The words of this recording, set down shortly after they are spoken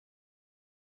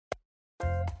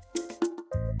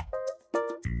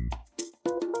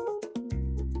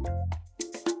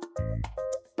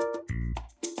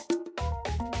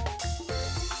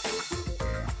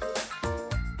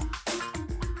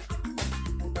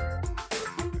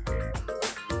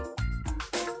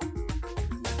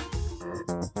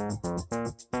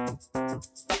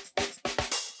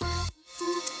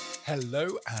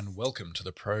Hello and welcome to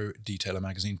the Pro Detailer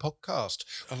Magazine podcast,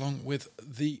 along with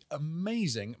the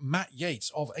amazing Matt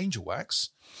Yates of Angel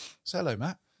Wax. So hello,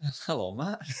 Matt. Hello,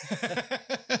 Matt.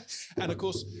 And of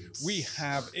course, we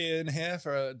have Ian here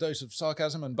for a dose of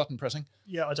sarcasm and button pressing.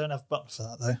 Yeah, I don't have a button for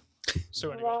that though.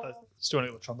 Still only got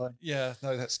the trombone. Yeah,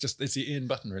 no, it's the Ian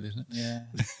button, really, isn't it?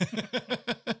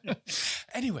 Yeah.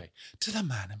 Anyway, to the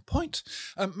man in point.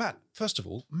 Matt, first of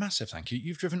all, massive thank you.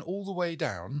 You've driven all the way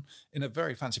down in a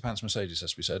very fancy pants Mercedes,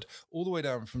 as we said, all the way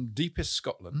down from deepest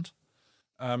Scotland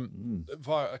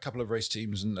via a couple of race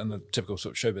teams and the typical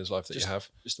sort of showbiz life that you have.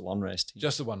 Just the one race team.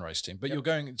 Just the one race team. But You're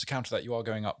going to counter that. You are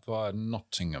going up via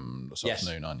Nottingham this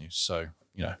afternoon, aren't you? So,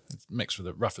 it's mixed with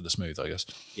the rough with the smooth, I guess.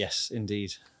 Yes,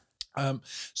 indeed. For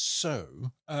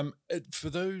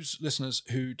those listeners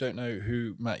who don't know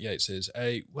who Matt Yates is,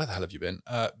 A, where the hell have you been?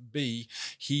 B,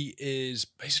 he is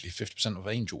basically 50% of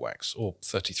Angel Wax, or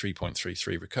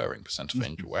 33.33 recurring percent of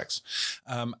Angel Wax.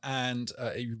 And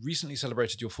you recently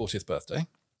celebrated your 40th birthday.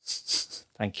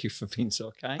 Thank you for being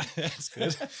so kind. That's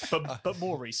good. But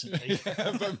more recently.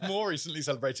 But more recently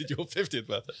celebrated your 50th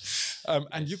birthday.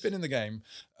 And you've been in the game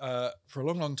for a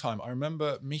long, long time. I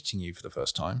remember meeting you for the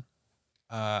first time.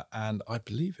 And I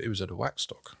believe it was at a wax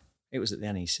stock. It was at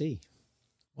the NEC.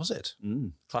 Was it?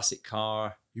 Classic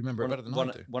car. You remember it better than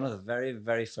I do. One of the very,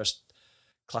 very first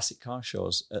classic car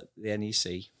shows at the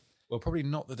NEC. Well, probably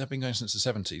not that they've been going since the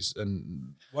 70s,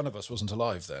 and one of us wasn't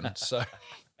alive then. So, I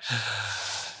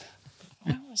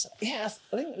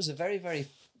think it was a very, very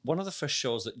one of the first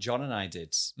shows that John and I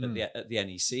did at the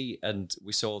NEC, and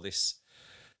we saw this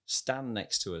stand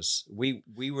next to us. We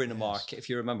were in a marquee. If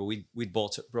you remember, we'd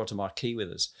brought a marquee with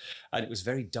us, and it was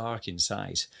very dark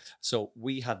inside. So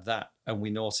we had that, and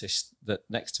we noticed that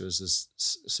next to us is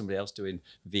somebody else doing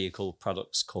vehicle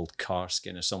products called Car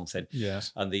Skin or something.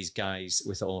 Yes. And these guys,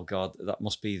 we thought, oh God, that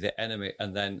must be the enemy.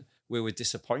 And then we were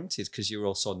disappointed because you were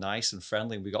all so nice and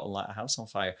friendly, and we got to light a house on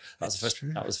fire. That was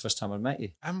the first time I met you.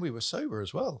 And we were sober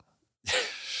as well.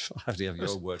 I'll have to have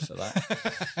your word for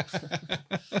that.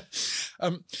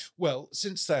 Well,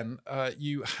 since then,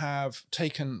 you have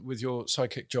taken with your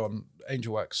sidekick John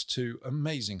Angel Wax to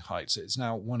amazing heights. It's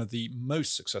now one of the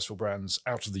most successful brands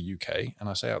out of the UK, and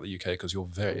I say out of the UK because you're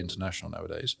very international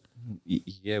nowadays.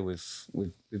 Yeah, we've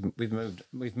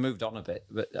moved on a bit,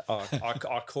 but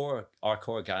our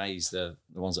core guys, the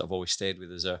ones that have always stayed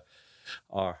with us,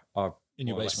 are in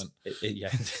your basement.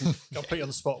 Yeah, I'll put you on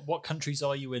the spot. What countries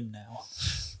are you in now?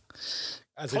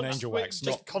 As in Angel Wax,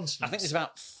 not continents. I think there's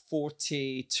about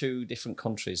 42 different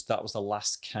countries. That was the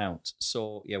last count.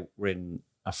 So yeah, we're in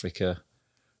Africa.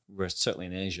 We're certainly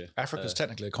in Asia. Africa's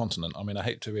technically a continent. I mean, I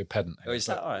hate to be a pedant. Oh, is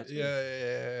that all right?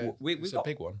 Yeah. It's a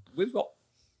big one. We've got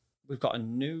a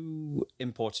new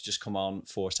importer just come on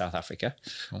for South Africa.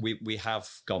 Oh. We have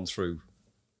gone through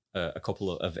a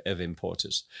couple of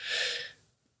importers.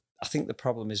 I think the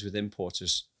problem is with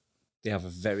importers, they have a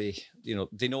very,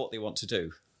 they know what they want to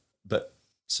do, but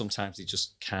sometimes they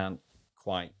just can't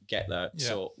quite get there. Yeah.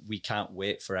 So we can't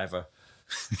wait forever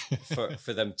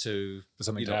for them to for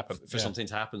something to happen. Something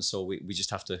to happen. So we just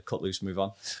have to cut loose, move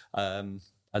on.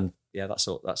 And yeah, that's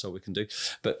all we can do.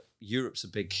 But Europe's a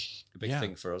big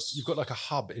thing for us. You've got like a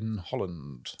hub in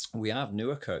Holland. We have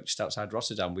Nieuwerkerk, just outside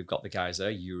Rotterdam. We've got the guys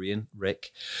there, Urian,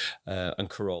 Rick, and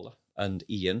Corolla, and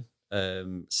Ian,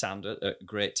 Sander, a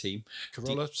great team.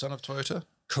 Corolla, son of Toyota?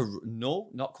 No,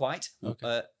 not quite.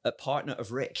 Okay. A partner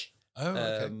of Rick. Oh,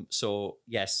 okay. So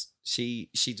yes, she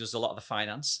does a lot of the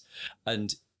finance,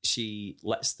 and she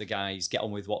lets the guys get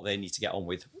on with what they need to get on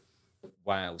with,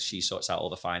 while she sorts out all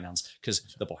the finance, because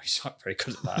the boys aren't very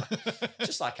good at that.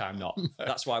 Just like I'm not.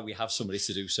 That's why we have somebody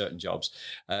to do certain jobs,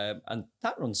 and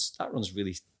that runs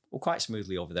really quite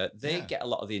smoothly over there. They get a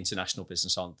lot of the international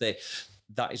business on.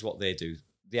 That is what they do.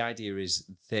 The idea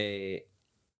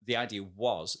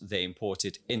was they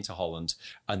imported into Holland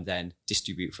and then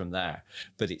distribute from there.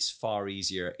 But it's far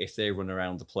easier if they run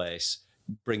around the place,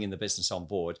 bringing the business on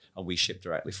board, and we ship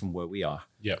directly from where we are.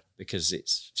 Yeah. Because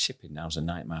shipping now is a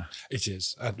nightmare. It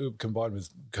is. And combined with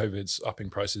COVID's upping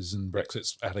prices and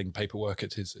Brexit's adding paperwork,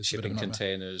 it's shipping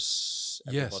containers.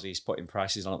 Everybody's putting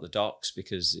prices on at the docks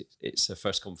because it's a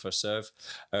first come, first serve.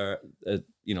 The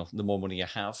more money you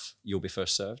have, you'll be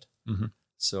first served. Mm-hmm.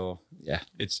 So yeah,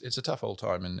 it's a tough old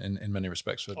time in many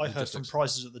respects. For I heard from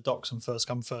prices at the docks and first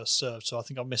come first served, so I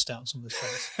think I missed out on some of this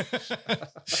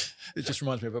price. It just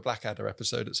reminds me of a Blackadder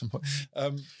episode at some point.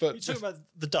 But you're talking about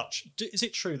the Dutch. Is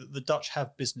it true that the Dutch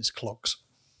have business clogs?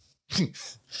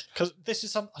 Because this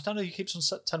is I don't know. He keeps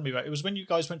on telling me about it. It was when you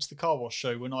guys went to the car wash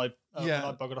show when I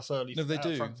buggered off early. No, they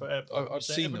do. Frankfurt Airport. I've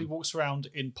seen everybody them. Walks around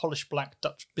in polished black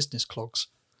Dutch business clogs.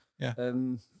 Yeah.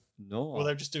 No. Or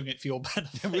they're just doing it for your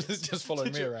benefit. Just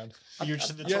following me around. You're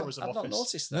just in the I've tourism not office.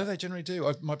 noticed that. No, they generally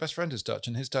do. My best friend is Dutch,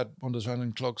 and his dad wanders around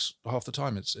in clogs half the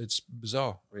time. It's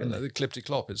bizarre. Really? And the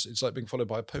clippity-clop, it's like being followed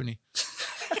by a pony.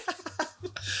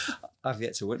 I've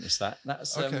yet to witness that.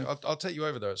 That's Okay, I'll take you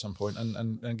over there at some point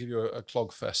and give you a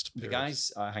clog fest. the period.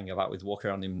 guys I hang about with walk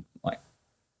around in like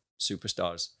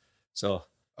superstars. So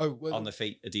Oh, well, on the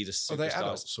feet, Adidas superstars. are they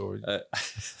adults or?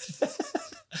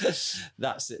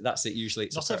 That's it. Usually,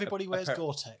 it's Not everybody wears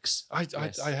Gore-Tex.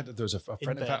 There was a friend,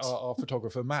 in bed. fact, our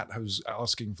photographer Matt, who was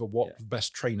asking for what the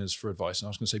best trainers for advice, and I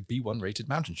was going to say B1 rated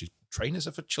mountain shoes. Trainers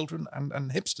are for children and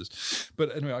hipsters.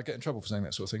 But anyway, I get in trouble for saying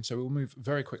that sort of thing. So we'll move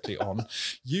very quickly on.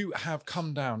 You have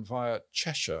come down via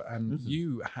Cheshire, and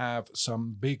you have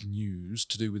some big news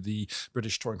to do with the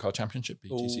British Touring Car Championship,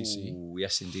 BTCC. Oh,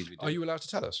 yes, indeed, we do. Are you allowed to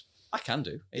tell us? I can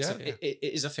do. It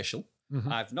is official.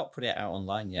 I've not put it out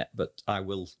online yet, but I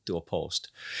will do a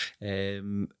post.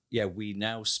 We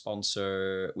now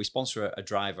sponsor a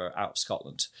driver out of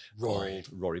Scotland called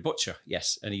Rory Butcher.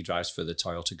 Yes, and he drives for the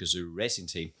Toyota Gazoo racing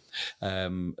team,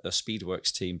 a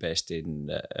Speedworks team based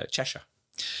in Cheshire.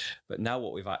 But now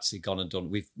what we've actually gone and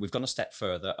done, we've gone a step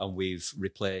further, and we've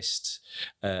replaced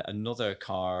another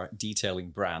car detailing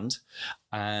brand,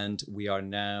 and we are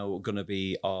now going to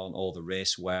be on all the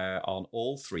racewear on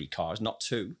all 3 cars, not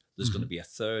 2. There's going to be a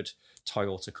third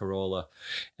Toyota Corolla,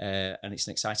 and it's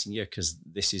an exciting year because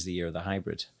this is the year of the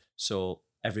hybrid. So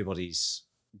everybody's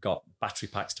got battery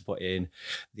packs to put in.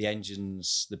 The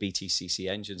engines, the BTCC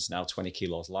engines, now 20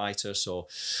 kilos lighter, so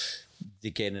they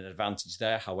gain an advantage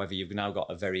there. However, you've now got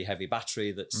a very heavy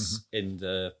battery that's in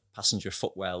the passenger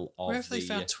footwell of Where have they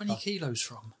found 20 kilos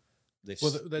from?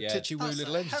 Well, they're titchy-woo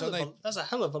little engines, aren't they? That's a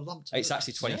hell of a lump. It's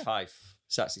actually 25. Yeah.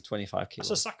 It's actually 25 kilos.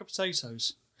 That's a sack of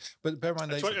potatoes. But bear in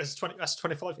mind, That's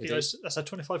 25 kilos. That's a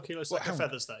 25 kilo sack of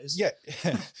feathers, that is. Yeah,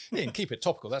 and keep it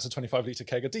topical. That's a 25-litre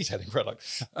keg of detailing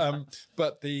product.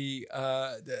 But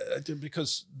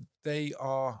because they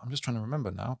are, I'm just trying to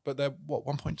remember now, but they're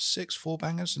 1.6 four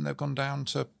bangers, and they've gone down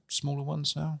to smaller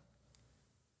ones now.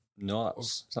 No,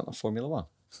 is that not Formula One?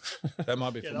 That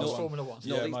might be Formula One.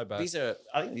 No, my bad.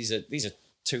 I think these are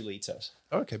 2 litres.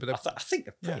 Okay, but I think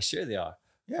they're pretty sure they are.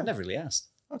 Yeah. I've never really asked.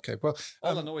 Okay, well,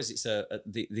 all I know is it's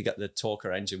they got the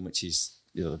Talker engine, which is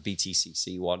the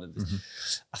BTCC one, and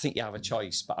I think you have a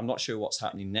choice, but I'm not sure what's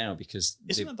happening now because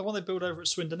isn't that the one they build over at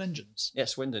Swindon Engines? Yeah,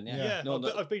 Swindon. Yeah,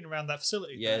 I've been around that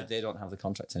facility. Yeah, there. they don't have the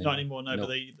contract anymore. Not anymore. No,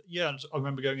 but I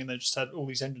remember going in there, just had all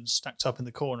these engines stacked up in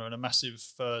the corner and a massive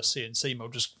CNC mill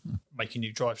just making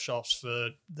you drive shafts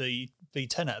for the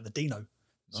V10 out of the Dino.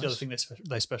 It's the other thing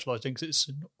they specialised in because it's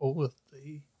in all of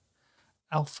the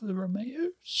Alfa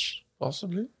Romeos.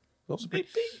 Possibly. Maybe.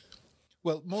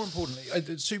 Well, more importantly,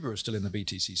 Subaru are still in the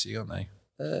BTCC, aren't they?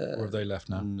 Or have they left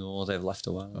now? No, they've left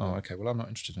a while. Oh, okay. Well, I'm not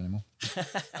interested anymore.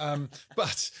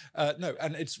 But no,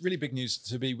 and it's really big news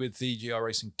to be with the GR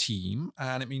Racing team,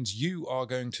 and it means you are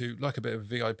going to, like a bit of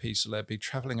VIP celeb, be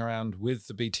travelling around with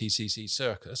the BTCC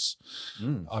circus.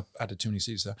 I've added too many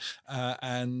C's there,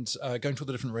 and going to all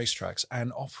the different racetracks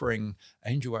and offering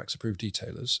Angel Wax approved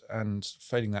detailers and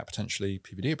failing that potentially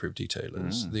PVD approved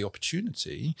detailers the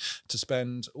opportunity to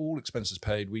spend all expenses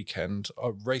paid weekend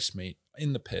race meet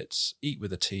in the pits, eat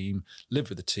with the team, live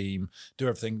with the team, do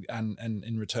everything, and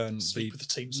in return sleep with the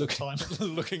team sometime.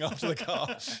 looking after the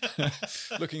car,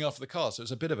 looking after the car. So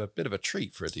it's a bit of a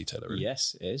treat for a detailer. Really.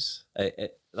 Yes, it is.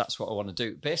 That's what I want to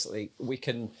do. Basically, we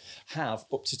can have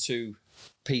up to 2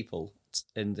 people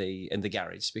in the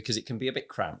garage because it can be a bit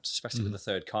cramped, especially with the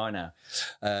third car now.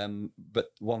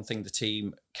 But one thing the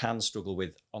team can struggle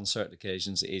with on certain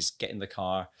occasions is getting the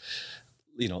car,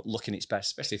 looking its best,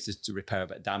 especially if there's to repair a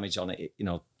bit of damage on it.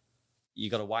 You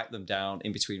got to wipe them down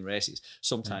in between races.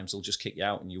 Sometimes they'll just kick you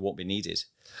out and you won't be needed.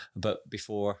 But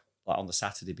before, like on the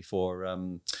Saturday before,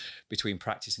 between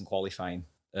practice and qualifying,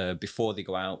 before they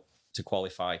go out to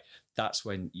qualify, that's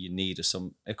when you need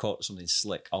something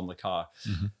slick on the car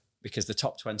because the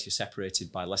top 20 are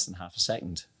separated by less than half a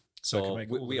second. So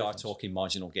we are talking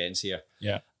marginal gains here.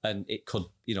 Yeah. And it could,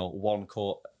 one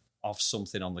coat of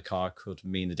something on the car could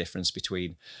mean the difference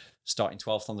between starting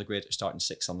 12th on the grid or starting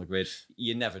 6th on the grid.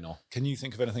 You never know. Can you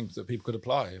think of anything that people could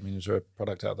apply? I mean, is there a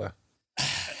product out there?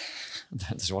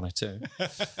 There's one or two.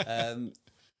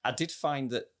 I did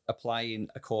find that applying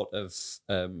a coat of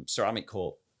ceramic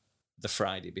coat the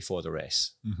Friday before the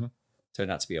race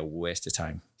turned out to be a waste of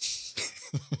time.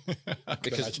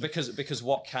 because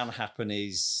what can happen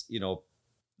is,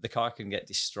 the car can get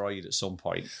destroyed at some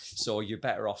point. So you're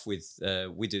better off with,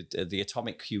 we did the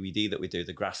atomic QED that we do,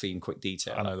 the graphene quick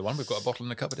detail. I know the one. We've got a bottle in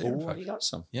the cupboard here. Oh, have you got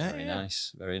some? Yeah. Very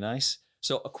nice. Very nice.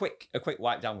 So a quick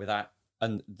wipe down with that.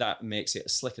 and that makes it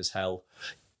as slick as hell.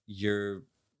 You're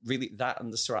really that,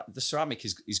 and the ceramic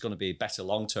is going to be better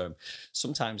long term.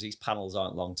 Sometimes these panels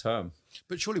aren't long term,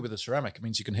 but surely with the ceramic, it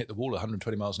means you can hit the wall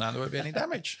 120 miles an hour. There won't be any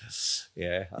damage.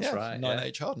 Yeah, that's right.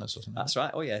 9H hardness or something. That's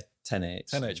right. Oh yeah,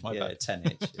 10H. 10H. My bad.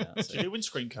 10H. Yeah, do you do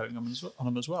windscreen coating on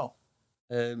them as well?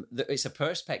 It's a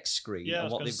perspex screen. Yeah,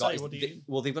 and what they've got is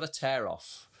they've got a tear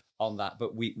off on that,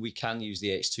 but we can use the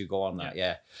H2 go on that.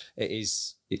 Yeah, it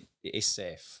is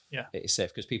safe. Yeah, it is safe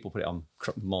because people put it on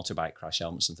motorbike crash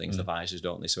helmets and things. The visors,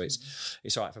 don't they? So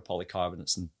it's all right for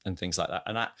polycarbonates and things like that.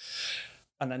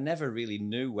 And I never really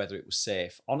knew whether it was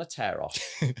safe on a tear off.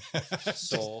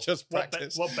 So just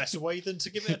practice. What better way than to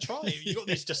give it a try? You've got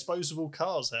these disposable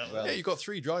cars out there. Yeah, you've got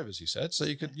 3 drivers, you said, so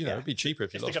you could, it'd be cheaper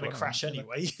if you lost they're going to crash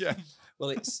anyway. Yeah. Well,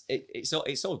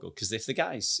 it's all good because if the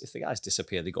guys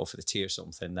disappear, they go for the tea or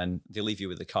something, then they leave you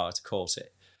with the car to coat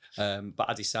it. But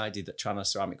I decided that trying to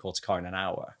ceramic coat a car in an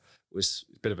hour was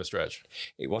a bit of a stretch.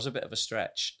 It was a bit of a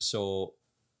stretch. So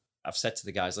I've said to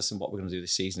the guys, listen, what we're going to do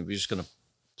this season, we're just going to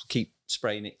keep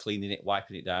spraying it, cleaning it,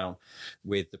 wiping it down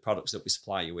with the products that we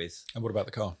supply you with. And what about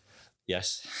the car?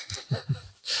 Yes.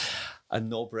 And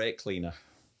no brake cleaner.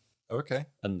 Okay.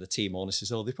 And the team owner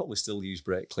says, they probably still use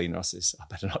brake cleaner. I says, I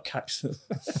better not catch them.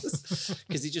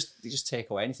 Because they just take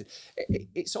away anything.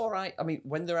 It's all right. I mean,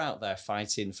 when they're out there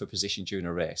fighting for position during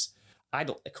a race,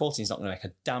 coating's not going to make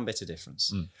a damn bit of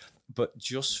difference. But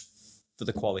just for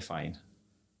the qualifying,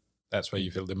 that's where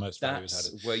you feel the most value is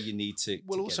added. That's where you need to.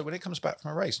 Well, also when it comes back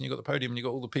from a race and you've got the podium and you've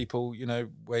got all the people,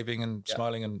 waving and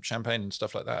smiling and champagne and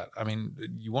stuff like that. I mean,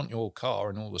 you want your car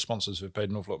and all the sponsors who've paid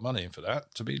an awful lot of money for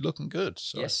that to be looking good.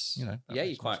 So, yes.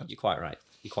 You're quite right.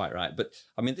 You're quite right. But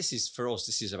I mean, this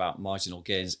is about marginal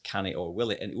gains. Can it or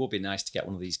will it? And it would be nice to get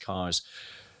one of these cars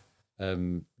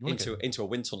into a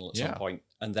wind tunnel at some point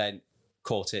and then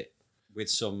coat it with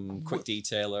some quick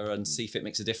detailer and see if it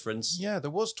makes a difference. Yeah,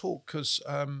 there was talk because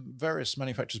various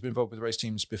manufacturers have been involved with race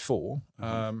teams before,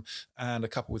 and a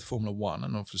couple with Formula One,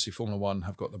 and obviously Formula One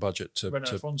have got the budget to.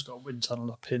 Renault F1's got a wind tunnel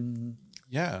up in.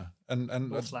 Yeah, and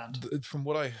Northland. From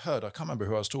what I heard, I can't remember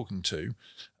who I was talking to,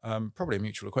 probably a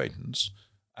mutual acquaintance.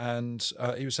 And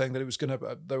he was saying that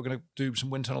they were going to do some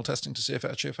wind tunnel testing to see if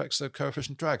it actually affects the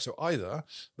coefficient of drag. So either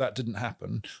that didn't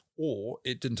happen, or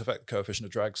it didn't affect the coefficient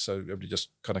of drag, so everybody just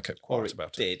kind of kept quiet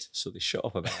about it. Did, so they shut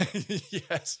up about it.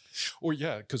 Yes. Or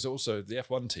because also the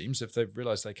F1 teams, if they've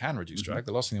realised they can reduce drag,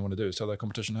 the last thing they want to do is tell their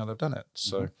competition how they've done it.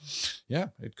 So,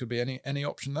 it could be any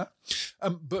option there.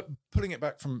 But pulling it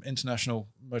back from international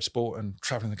motorsport and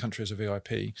travelling the country as a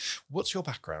VIP, what's your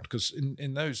background? Because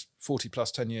in those 40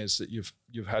 plus 10 years that you've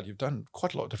done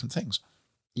quite a lot of different things.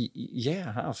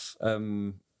 Yeah, I have.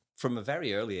 From a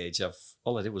very early age,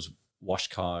 all I did was wash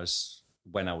cars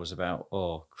when I was about,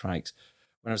 crikes.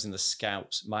 When I was in the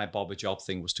Scouts, my bobber job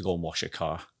thing was to go and wash a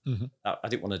car. I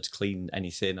didn't want to clean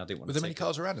anything. I didn't want Were there many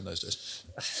cars around in those days?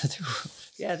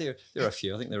 Yeah, there are a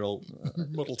few. I think they're all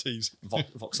Model Ts,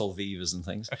 Vauxhall Vivas and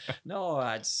things. No,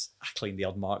 I cleaned the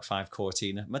odd Mark V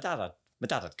Cortina. My dad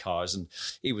had cars, and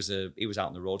he was out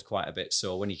on the road quite a bit.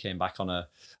 So when he came back on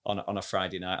a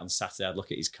Friday night, on Saturday, I'd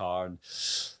look at his car and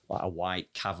like a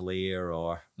white Cavalier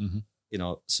or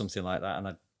something like that,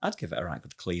 and I'd give it a right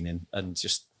good cleaning and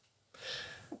just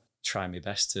try my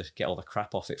best to get all the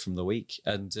crap off it from the week.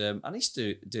 And I used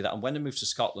to do that. And when I moved to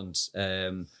Scotland,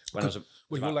 when I was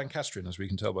you're Lancastrian, as we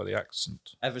can tell by the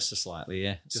accent. Ever so slightly,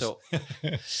 yeah. So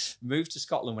moved to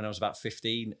Scotland when I was about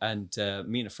 15, and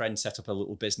me and a friend set up a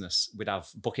little business. We'd have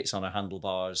buckets on our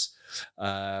handlebars,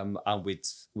 and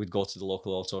we'd go to the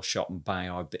local auto shop and buy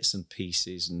our bits and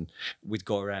pieces, and we'd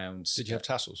go around. Did you have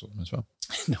tassels on them as well?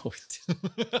 No, we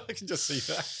didn't. I can just see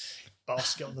that.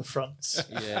 Basket on the front.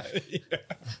 Yeah.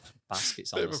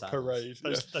 Baskets on the side. Parade.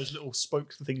 Those little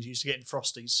spoke things you used to get in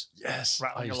Frosties. Yes,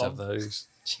 rattling I used along. to have those.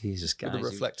 Jesus, guys. With the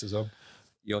reflectors on.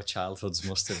 Your childhoods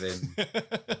must have been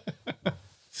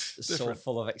so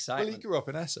full of excitement. Well, you grew up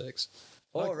in Essex.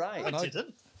 Oh, right. I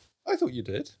didn't. I thought you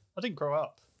did. I didn't grow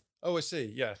up. Oh, I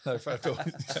see. Yeah. No, fair thought.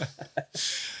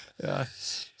 Yeah.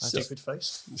 Stupid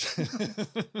face.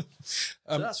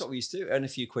 So that's what we used to do. Earn a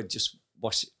few quid just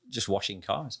washing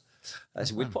cars.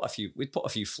 So we'd put a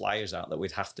few flyers out that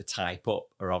we'd have to type up,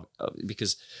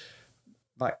 because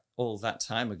back all that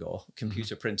time ago,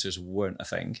 computer printers weren't a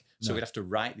thing. So we'd have to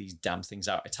write these damn things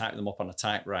out. I type them up on a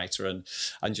typewriter and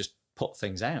just put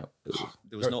things out.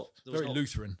 There was very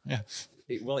Lutheran. Yeah.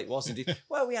 It was indeed.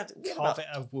 Well, we had carve it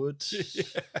out of wood.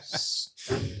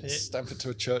 Stamp it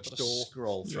to a church door.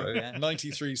 Scroll through. Yeah.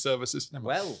 93 services.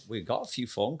 Well, we got a few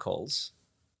phone calls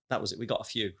That was it. We got a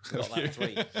few. We got like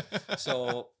 3.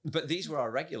 So, but these were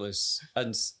our regulars,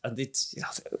 and it's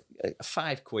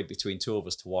 £5 between 2 of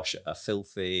us to wash a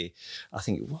filthy. I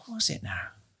think what was it now?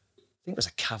 I think it was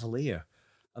a Cavalier,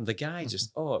 and the guy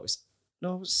just it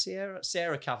was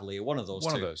Sierra Cavalier, one of those.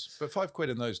 One of those. But £5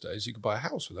 in those days, you could buy a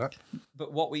house with that.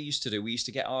 But what we used to do, we used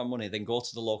to get our money, then go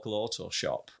to the local auto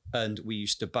shop, and we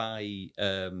used to buy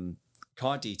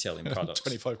car detailing products.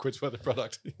 £25 worth of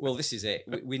product. Well, this is it.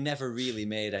 We never really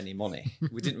made any money.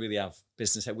 We didn't really have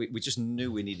business. We just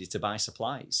knew we needed to buy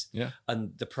supplies. Yeah.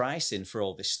 And the pricing for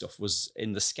all this stuff was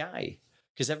in the sky.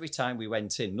 Because every time we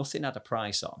went in, nothing had a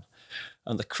price on.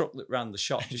 And the crook that ran the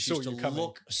shop just used to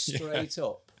look straight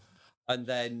up and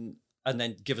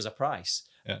then give us a price.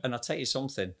 Yeah. And I'll tell you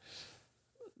something.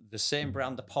 The same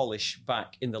brand of polish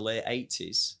back in the late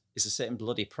 80s is the same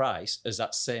bloody price as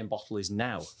that same bottle is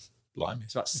now. Blimey.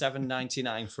 It's about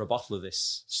 $7.99 for a bottle of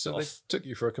this So stuff. they took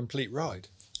you for a complete ride,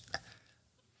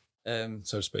 so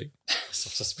to speak. So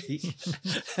to speak.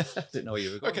 Didn't know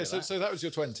you were going Okay, so that was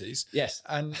your 20s. Yes.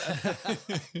 And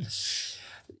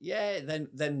yeah,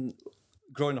 then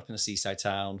growing up in a seaside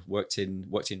town, worked in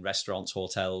restaurants,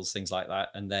 hotels, things like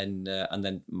that, and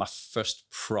then my first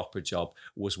proper job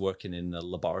was working in a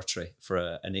laboratory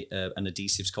for an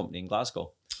adhesives company in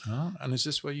Glasgow. And is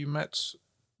this where you met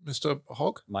Mr.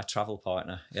 Hogg? My travel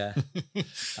partner, yeah.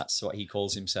 That's what he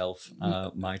calls himself,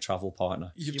 my travel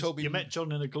partner. You've told me you met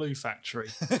John in a glue factory.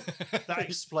 That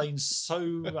explains so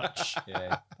much.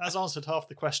 Yeah. That's answered half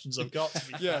the questions I've got. To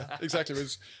be fair. Yeah, exactly.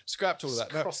 We've scrapped all of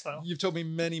that. Now, Cross that off. you've told me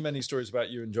many, many stories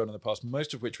about you and John in the past,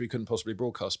 most of which we couldn't possibly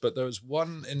broadcast, but there was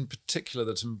one in particular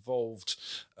that involved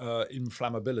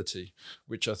inflammability,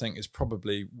 which I think is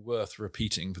probably worth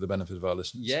repeating for the benefit of our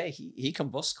listeners. Yeah, he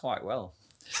combusts quite well.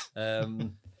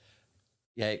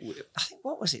 Yeah, I think,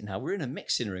 what was it now? We're in a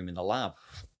mixing room in the lab,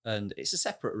 and it's a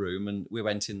separate room, and we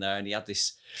went in there, and he had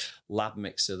this lab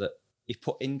mixer that he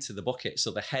put into the bucket. So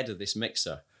the head of this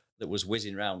mixer that was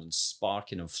whizzing around and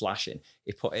sparking and flashing,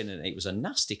 he put in, and it was a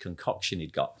nasty concoction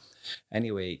he'd got.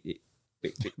 Anyway,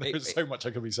 There's so much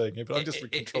I could be saying here, but I'm just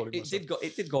controlling myself.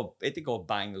 It did go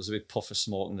bang. There was a big puff of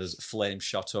smoke, and there's a flame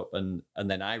shot up, and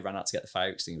then I ran out to get the fire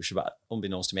extinguisher, but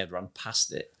unbeknownst to me, I'd run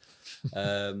past it.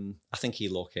 I think he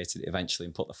located it eventually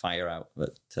and put the fire out,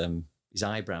 but his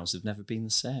eyebrows have never been the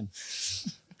same.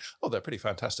 Oh, they're pretty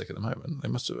fantastic at the moment. They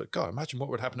must have. God, imagine what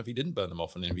would happen if he didn't burn them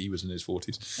off and he was in his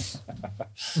 40s.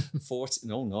 40?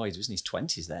 No, he was in his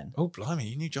 20s then. Oh, blimey,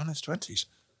 you knew John in his 20s.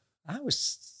 I was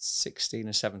 16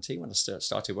 or 17 when I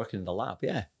started working in the lab.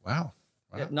 Yeah. Wow.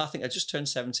 Yeah, no, I think I just turned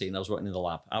 17. I was working in the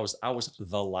lab. I was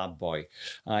the lab boy.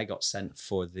 I got sent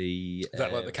for the. Is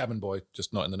that like the cabin boy,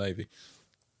 just not in the Navy?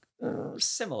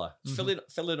 Similar.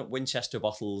 Filling up Winchester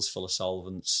bottles full of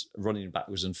solvents, running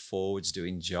backwards and forwards,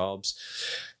 doing jobs,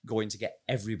 going to get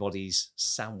everybody's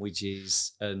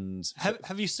sandwiches. And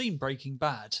have you seen Breaking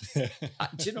Bad? do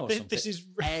you know something? This is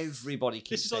everybody keeps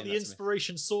this is like saying the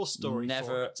inspiration source story.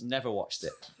 Never watched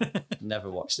it. Never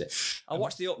watched it. I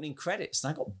watched the opening credits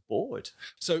and I got bored.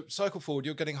 So cycle forward,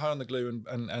 you're getting high on the glue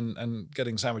and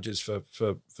getting sandwiches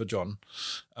for John.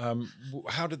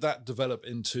 How did that develop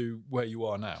into where you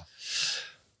are now?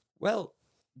 Well,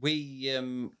 we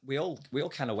all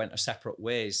kind of went our separate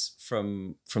ways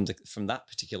from that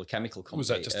particular chemical company. Was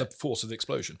that just the force of the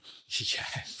explosion? Yeah,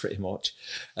 pretty much.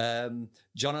 John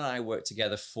and I worked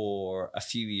together for a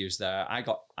few years there.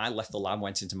 I left the lab,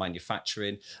 went into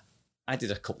manufacturing. I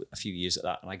did a few years at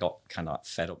that, and I got kind of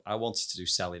fed up. I wanted to do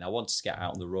selling. I wanted to get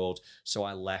out on the road, so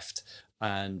I left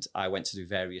and I went to do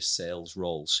various sales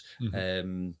roles,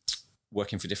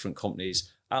 working for different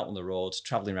companies, out on the road,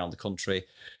 traveling around the country,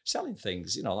 selling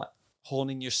things, like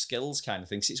honing your skills kind of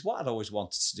things. It's what I'd always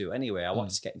wanted to do anyway. I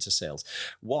wanted to get into sales.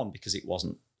 One, because it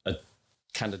wasn't a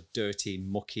kind of dirty,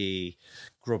 mucky,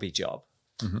 grubby job.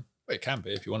 Mm-hmm. Well, it can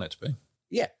be if you want it to be.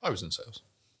 Yeah. I was in sales.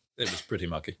 It was pretty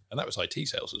mucky. And that was IT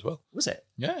sales as well. Was it?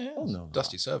 Yeah. Oh, no.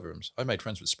 Dusty server rooms. I made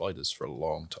friends with spiders for a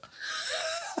long time.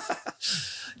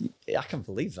 Yeah, I can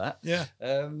believe that. Yeah.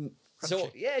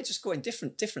 So, yeah, just going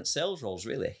different sales roles,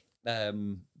 really.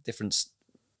 Different,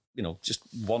 just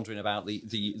wandering about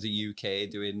the UK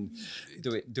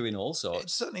doing all sorts. It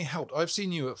certainly helped. I've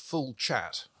seen you at full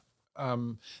chat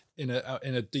in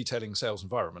a detailing sales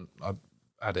environment. I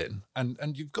add in,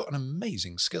 and you've got an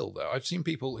amazing skill there. I've seen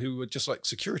people who were just like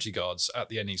security guards at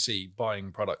the NEC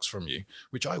buying products from you,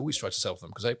 which I always try to sell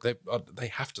them because they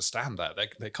have to stand there.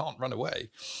 They can't run away,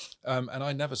 and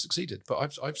I never succeeded.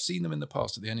 But I've seen them in the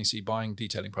past at the NEC buying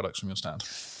detailing products from your stand.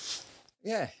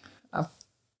 Yeah, I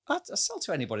sell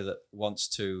to anybody that wants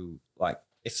to, like,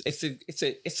 if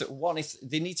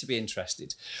they need to be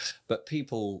interested, but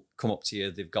people come up to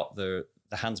you, they've got their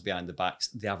the hands behind the backs,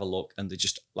 they have a look, and they're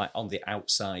just like on the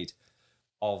outside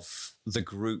of the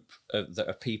group that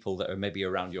are people that are maybe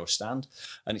around your stand.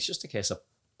 And it's just a case of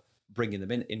bringing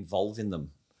them in, involving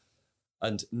them,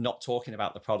 and not talking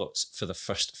about the products for the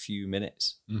first few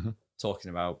minutes.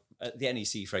 Talking about at the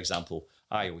NEC, for example,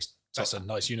 I always... That's a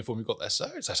nice uniform you've got there,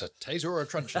 sir. Is that a taser or a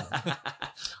truncheon?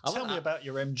 Tell me about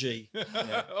your MG.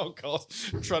 Oh, God.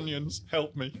 Trunnions,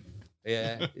 help me.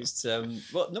 Yeah, it's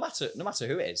well, no matter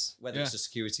who it is, whether it's a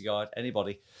security guard,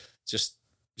 anybody, just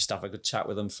have a good chat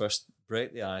with them first,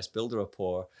 break the ice, build a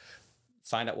rapport,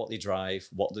 find out what they drive,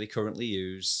 what do they currently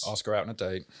use. Ask her out on a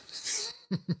date.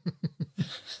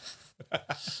 I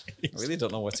really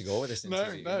don't know where to go with this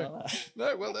interview. No.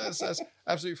 Well, that's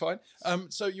absolutely fine.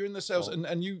 So you're in the sales,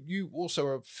 and you also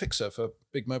are a fixer for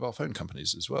big mobile phone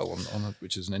companies as well,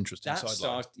 which is an interesting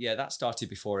sideline. That started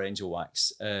before Angel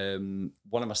Wax. One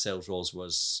of my sales roles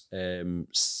was early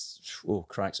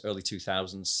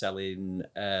 2000s, selling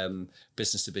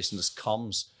business to business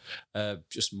comms,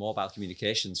 just mobile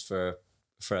communications for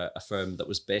a firm that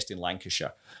was based in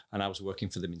Lancashire, and I was working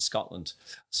for them in Scotland.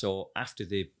 So after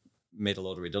they made a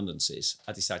load of redundancies,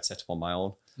 I decided to set up on my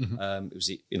own. It was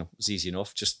easy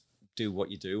enough. Just do what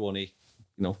you do, only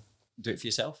do it for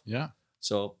yourself. Yeah.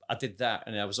 So I did that,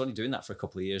 and I was only doing that for a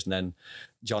couple of years, and then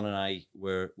John and I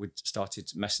we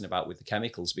started messing about with the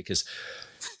chemicals, because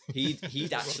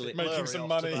he'd actually making some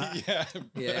money.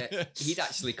 Yeah, he'd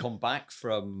actually come back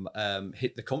from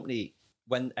hit the company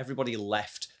when everybody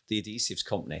left the adhesives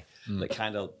company. That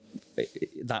kind of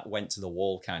that went to the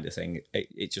wall kind of thing.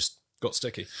 It just got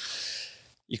sticky.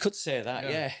 You could say that,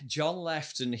 yeah. John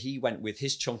left and he went with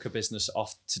his chunk of business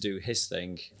off to do his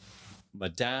thing. My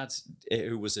dad,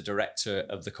 who was a director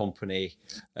of the company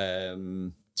at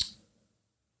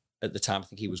the time, I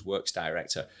think he was works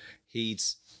director. He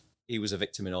was a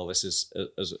victim in all this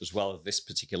as well as this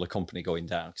particular company going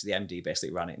down, because the MD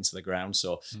basically ran it into the ground.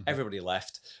 So everybody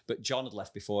left, but John had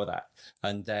left before that.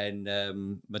 And then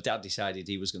my dad decided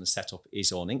he was going to set up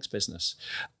his own inks business.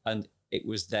 And it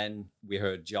was then we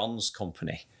heard John's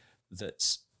company,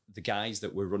 that the guys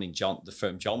that were running the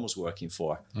firm John was working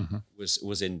for,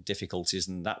 was in difficulties,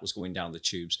 and that was going down the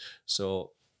tubes.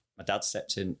 So my dad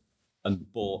stepped in and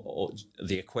bought all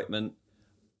the equipment,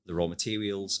 the raw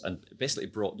materials, and basically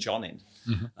brought John in.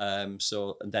 And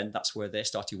then that's where they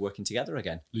started working together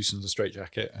again. Loosened the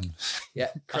straitjacket and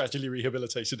gradually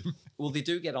rehabilitated him. Well, they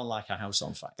do get on like a house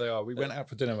on fire. They are. We went out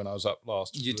for dinner when I was up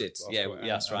last. You did,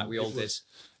 that's right. We all did.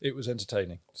 It was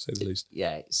entertaining, to say the least.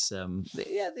 Yeah, it's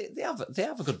they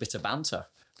have a good bit of banter.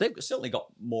 They've certainly got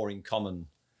more in common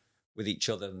with each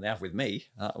other than they have with me.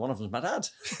 One of them's my dad.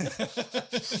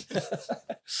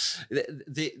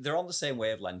 They're on the same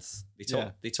wavelength.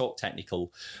 They talk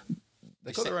technical.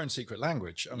 They've got their own secret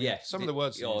language. I mean, some of the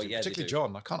words, particularly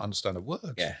John, I can't understand a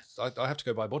word. Yeah. I have to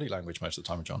go by body language most of the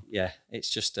time with John. Yeah, it's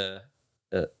just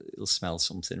he'll smell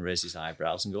something, raise his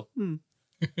eyebrows and go,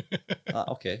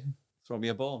 okay, throw me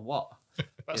a bone. What?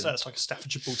 That's like a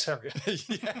Staffordshire Bull Terrier.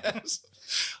 Yes,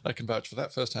 I can vouch for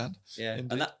that firsthand. Yeah,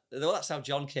 indeed. And that's how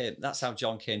John came. That's how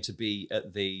John came to be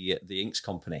at the Inks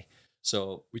company.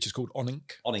 So, which is called On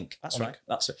Ink. On Ink. That's right.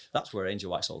 That's where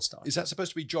Angel Wax all started. Is that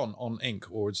supposed to be John on Ink,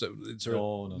 or is there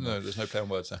no? There's no play on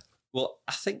words there. Well,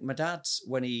 I think my dad,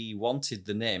 when he wanted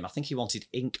the name, I think he wanted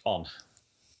Ink on,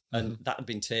 and that had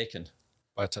been taken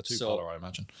by a tattoo parlor, I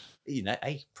imagine.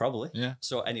 Hey, probably. Yeah.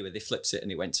 So anyway, they flipped it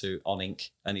and it went to On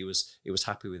Ink, and he was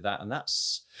happy with that, and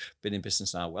that's been in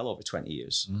business now well over 20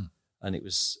 years. And it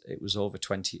was over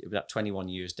 21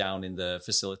 years down in the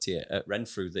facility at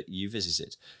Renfrew that you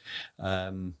visited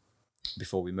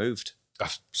before we moved.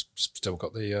 I've still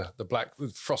got the black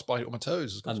with frostbite on my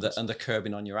toes. And the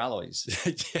curbing on your alloys.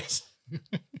 Yes.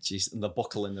 Jeez, and the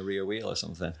buckle in the rear wheel or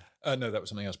something. No, that was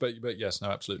something else. But yes,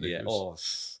 no, absolutely. Yeah. It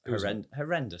was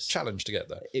horrendous. Challenge to get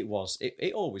there. It was.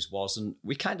 It always was. And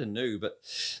we kind of knew, but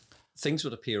things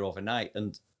would appear overnight,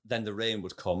 and then the rain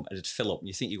would come and it'd fill up, and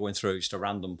you think you're going through just a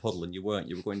random puddle, and you weren't.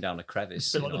 You were going down a crevice.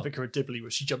 It's a bit like the Vicar of Dibley, where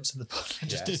she jumps in the puddle and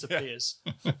just disappears.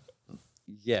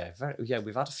 Yeah,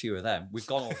 we've had a few of them. We've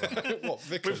gone over. What,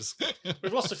 vicars?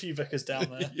 We've lost a few vicars down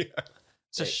there. Yeah.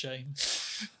 It's a shame.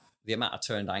 The amount of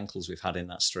turned ankles we've had in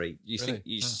that street. You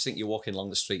think you're walking along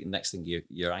the street, and next thing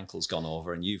your ankle's gone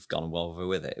over, and you've gone over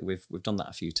with it. We've done that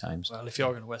a few times. Well, if you're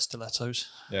going to wear stilettos,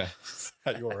 yeah,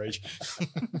 at your age.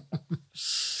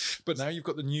 But now you've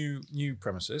got the new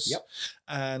premises. Yep.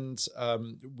 And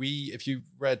if you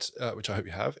read, which I hope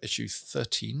you have, issue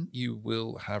 13, you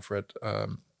will have read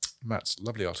Matt's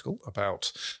lovely article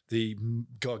about the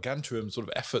gargantuan sort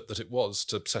of effort that it was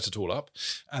to set it all up.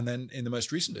 And then in the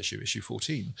most recent issue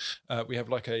 14, we have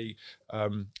like a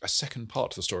second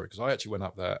part to the story, because I actually went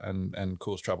up there and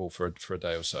caused trouble for a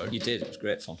day or so. You did. It was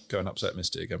great fun. Go and upset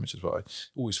Misty again, which is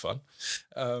always fun.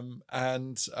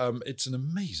 And it's an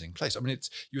amazing place. I mean,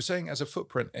 you were saying as a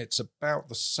footprint, it's about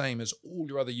the same as all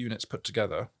your other units put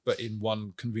together, but in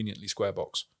one conveniently square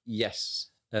box. Yes.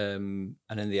 And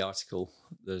in the article,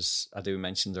 I do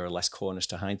mention there are less corners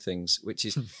to hide things, which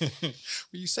is... Well,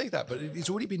 you say that, but it's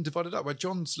already been divided up. Where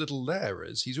John's little lair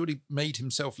is, he's already made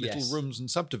himself little rooms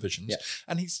and subdivisions. Yeah.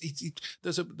 And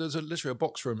there's literally a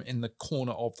box room in the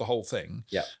corner of the whole thing.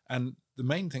 Yeah. And the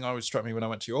main thing always struck me when I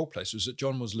went to your old place was that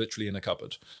John was literally in a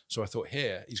cupboard. So I thought,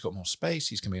 here, he's got more space.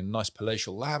 He's going to be in a nice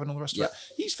palatial lab and all the rest of it.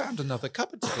 He's found another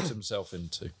cupboard to get himself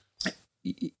into.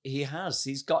 He has.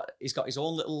 He's got his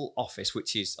own little office,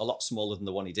 which is a lot smaller than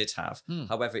the one he did have.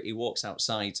 However, he walks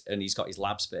outside and he's got his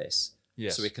lab space.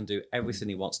 Yes. So he can do everything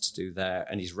he wants to do there.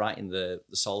 And he's right in the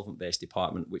solvent-based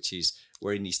department, which is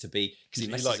where he needs to be. Because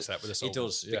he likes that with the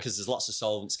solvents. He does, because there's lots of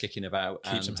solvents kicking about.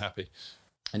 Keeps him happy.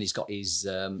 And he's got his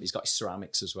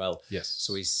ceramics as well. Yes.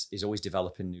 So he's always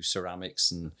developing new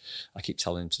ceramics, and I keep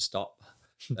telling him to stop.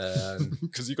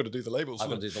 Because you've got to do the labels. I've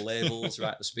got to do the labels,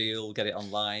 write the spiel, get it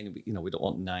online. We don't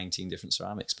want 19 different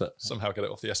ceramics, but somehow get it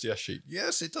off the SDS sheet.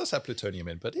 Yes, it does have plutonium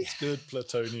in, but it's good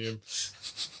plutonium.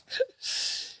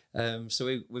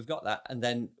 So we've got that, and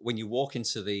then when you walk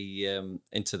into the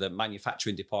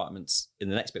manufacturing departments, in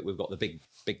the next bit we've got the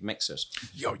big mixers.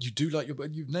 Yo, you do like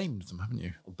you've named them, haven't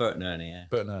you? Bert and Ernie, yeah.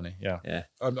 Bert and Ernie, yeah. Yeah.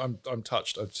 I'm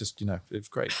touched. I've just it's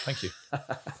great. Thank you.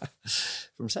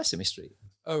 From Sesame Street.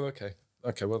 Oh, okay.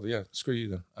 Okay, well, yeah, screw you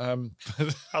then.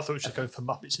 I thought we should go for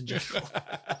Muppets in general.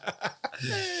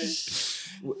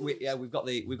 We've got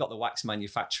the wax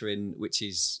manufacturing, which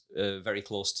is very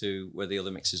close to where the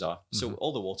other mixes are. So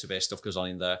all the water-based stuff goes on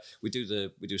in there. We do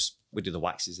the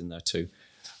waxes in there too,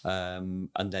 and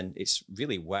then it's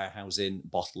really warehousing,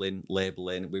 bottling,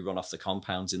 labeling. We run off the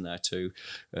compounds in there too,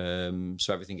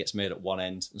 so everything gets made at one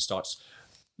end and starts.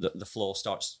 The flow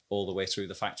starts all the way through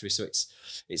the factory, so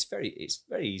it's very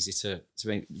easy to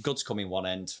make goods come in one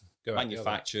end, go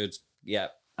manufactured,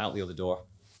 out the other door.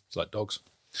 It's like dogs.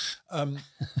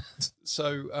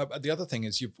 So the other thing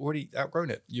is you've already outgrown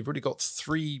it. You've already got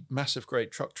 3 massive great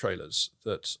truck trailers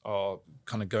that are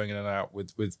kind of going in and out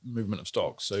with movement of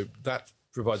stock. So that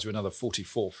provides you another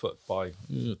 44 foot by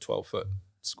 12 foot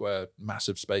square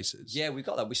massive spaces. Yeah, we've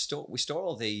got that. We store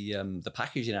all the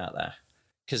packaging out there.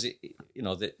 Because it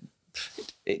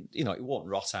won't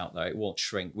rot out there. It won't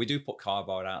shrink. We do put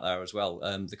cardboard out there as well.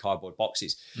 The cardboard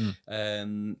boxes.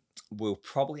 We'll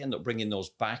probably end up bringing those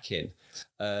back in.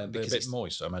 They're a bit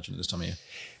moist, I imagine, at this time of year.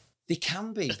 They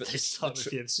can be, but this time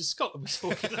of year. This is Scotland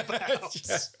we're talking about.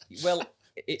 Well,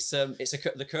 it's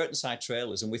the curtain side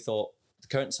trailers, and we thought the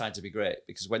curtain sides would be great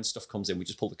because when stuff comes in, we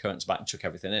just pull the curtains back and chuck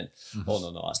everything in. Oh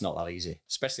no, that's not that easy,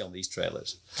 especially on these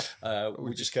trailers.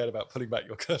 We just cared about pulling back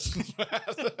your curtains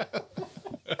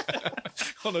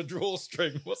on a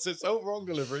drawstring. What's this? Oh, wrong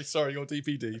delivery. Sorry, your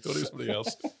DPD. Thought it was something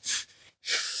else.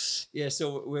 Yeah,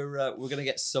 so we're going to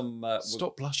get some.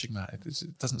 Stop blushing, Matt.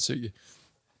 It doesn't suit you.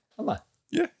 Am I?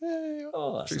 Yeah.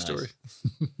 Oh, that's true nice. Story.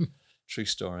 True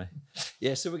story.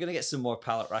 Yeah, so we're going to get some more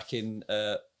pallet racking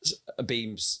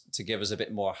beams to give us a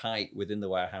bit more height within the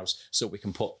warehouse so we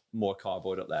can put more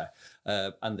cardboard up there.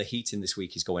 And the heating this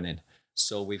week is going in.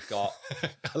 So we've got...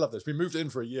 I love this. We moved in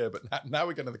for a year, but now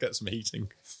we're going to get some heating.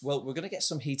 Well, we're going to get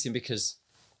some heating because,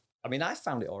 I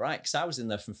found it all right because I was in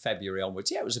there from February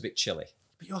onwards. Yeah, it was a bit chilly.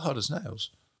 But you're hard as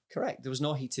nails. Correct. There was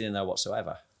no heating in there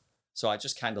whatsoever. So I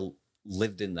just kind of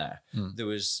lived in there. There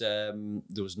was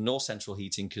no central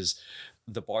heating because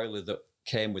the boiler that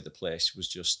came with the place was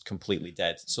just completely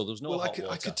dead. So there was no hot water.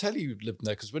 I could tell you lived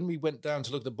there because when we went down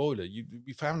to look at the boiler,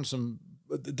 we found some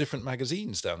different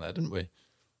magazines down there, didn't we?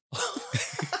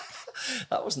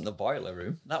 That wasn't the boiler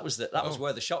room. That was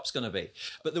where the shop's going to be.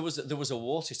 But there was a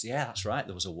water. Yeah, that's right.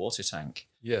 There was a water tank.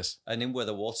 Yes. And in where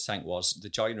the water tank was, the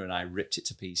joiner and I ripped it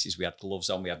to pieces. We had gloves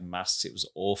on. We had masks. It was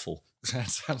awful.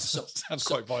 sounds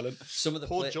quite violent. Some of the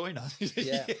poor joiner.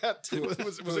 Yeah.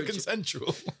 Was it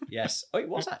consensual? Yes. Oh, it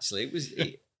was actually. It was.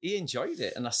 He enjoyed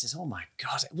it, and I said, "Oh my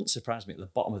god, it wouldn't surprise me at the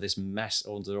bottom of this mess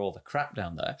under all the crap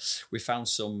down there. We found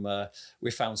some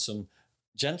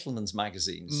gentlemen's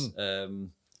magazines."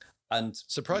 And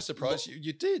surprise,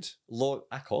 you did. Lord,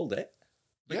 I called it.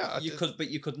 But yeah,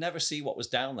 you could never see what was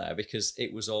down there because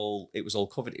it was all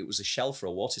covered. It was a shell for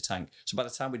a water tank. So by the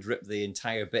time we'd ripped the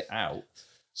entire bit out,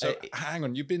 So hang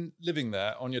on, you've been living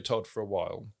there on your Todd for a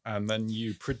while, and then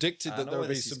you predicted that there would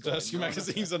be some dirty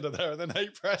magazines under there, and then hey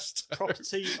presto.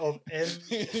 Property of M.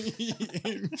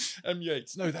 M.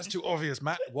 Yates. No, that's too obvious,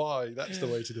 Matt. Why? That's the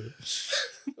way to do it.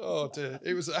 Oh dear.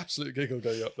 It was an absolute giggle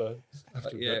going up there.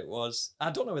 Yeah, it was. I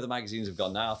don't know where the magazines have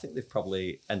gone now. I think they've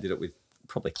probably ended up with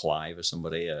Clive or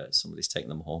somebody. Somebody's taken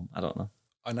them home. I don't know.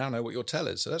 I now know what your tell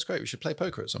is, so that's great. We should play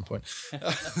poker at some point.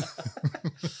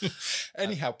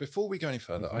 Anyhow, before we go any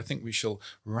further, I think we shall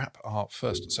wrap our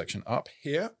first section up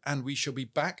here, and we shall be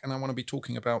back, and I want to be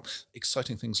talking about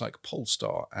exciting things like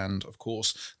Polestar and, of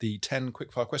course, the 10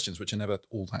 quickfire questions, which are never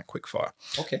all that quickfire.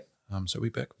 Okay. So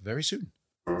we'll be back very soon.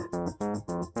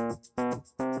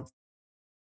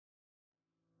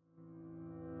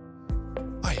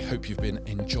 I hope you've been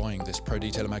enjoying this Pro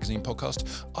Detailer Magazine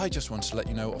podcast. I just wanted to let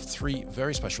you know of 3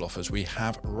 very special offers we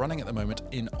have running at the moment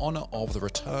in honour of the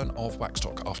return of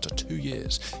Waxstock after 2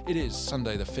 years. It is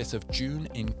Sunday the 5th of June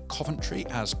in Coventry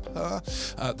as per.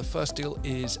 The first deal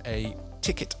is a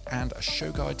ticket and a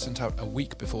show guide sent out a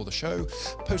week before the show.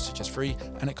 Postage is free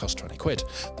and it costs 20 quid.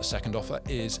 The second offer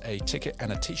is a ticket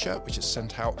and a t-shirt which is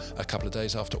sent out a couple of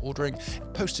days after ordering.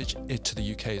 Postage to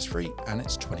the UK is free and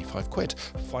it's 25 quid.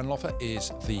 Final offer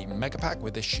is the mega pack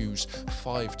with issues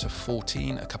 5 to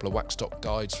 14, a couple of Waxstock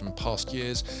guides from past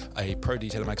years, a Pro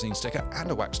Detailer Magazine sticker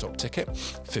and a Waxstock ticket,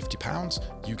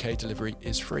 £50. UK delivery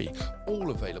is free.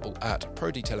 All available at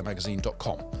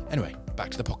prodetailermagazine.com. Anyway, back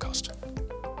to the podcast.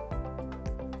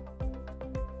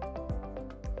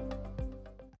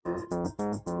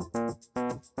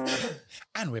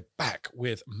 And we're back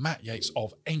with Matt Yates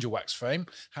of Angel Wax fame.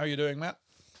 How are you doing, Matt?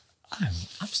 I'm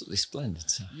absolutely splendid.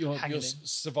 You're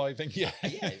surviving, yeah.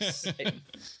 Yes.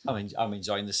 I'm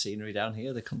enjoying the scenery down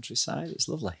here, the countryside. It's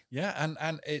lovely. Yeah,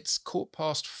 and it's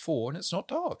 4:15 and it's not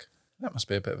dark. That must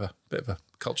be a bit of a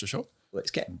culture shock. Well,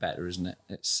 it's getting better, isn't it?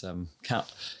 It's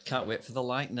can't wait for the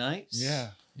light nights.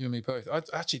 Yeah, you and me both.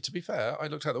 Actually, to be fair, I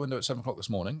looked out the window at 7 o'clock this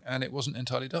morning and it wasn't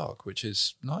entirely dark, which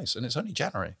is nice. And it's only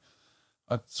January.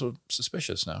 I'm sort of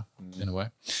suspicious now, in a way.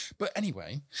 But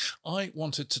anyway, I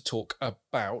wanted to talk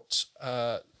about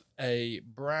a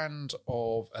brand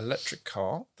of electric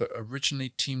car that originally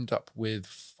teamed up with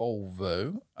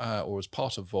Volvo, or was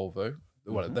part of Volvo.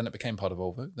 Well, then it became part of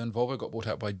Volvo. Then Volvo got bought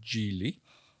out by Geely.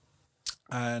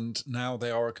 And now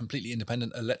they are a completely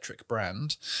independent electric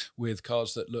brand with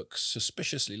cars that look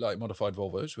suspiciously like modified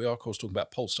Volvos. We are, of course, talking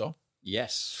about Polestar.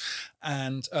 Yes.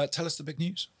 And tell us the big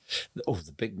news. Oh,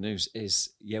 the big news is,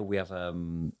 we have a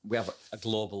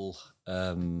global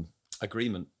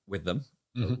agreement with them.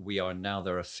 Mm-hmm. We are now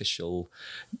their official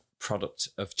product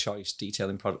of choice,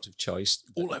 detailing product of choice.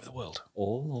 All over the world.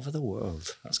 All over the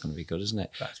world. That's going to be good, isn't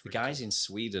it? That's really the guys cool. In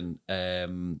Sweden,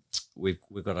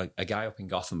 we've got a guy up in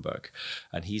Gothenburg,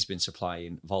 and he's been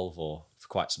supplying Volvo for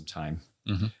quite some time.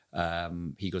 Mm-hmm.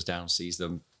 He goes down, sees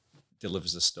them,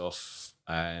 delivers the stuff.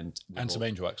 And some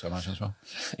Angel Wax, I imagine, as well.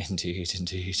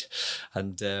 Indeed.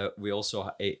 And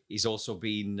he's also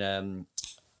been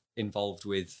involved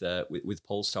with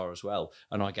Polestar as well.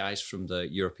 And our guys from the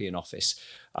European office,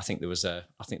 I think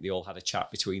they all had a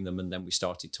chat between them, and then we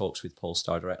started talks with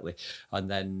Polestar directly. And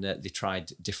then they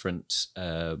tried different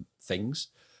things,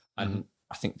 and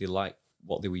I think they liked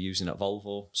what they were using at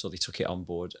Volvo, so they took it on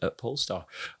board at Polestar.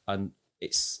 And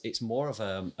it's more of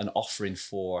an offering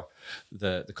for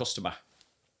the customer.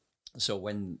 So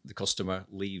when the customer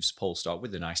leaves Polestar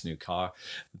with a nice new car,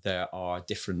 there are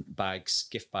different bags,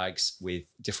 gift bags with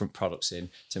different products in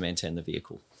to maintain the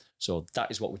vehicle. So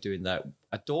that is what we're doing there.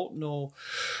 I don't know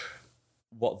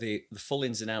what the full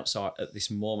ins and outs are at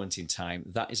this moment in time.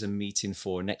 That is a meeting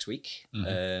for next week.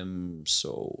 Mm-hmm.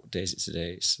 So days it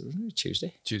today? It's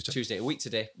Tuesday. A week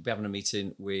today, we'll be having a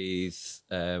meeting with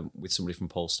somebody from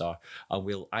Polestar, and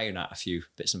we'll iron out a few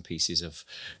bits and pieces of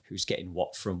who's getting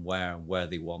what from where and where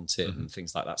they want it and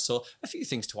things like that. So a few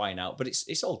things to iron out, but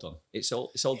it's all done. It's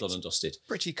all done and dusted.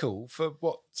 Pretty cool for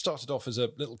what started off as a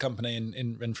little company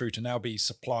in through to now be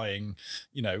supplying,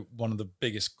 one of the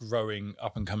biggest growing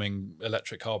up and coming electric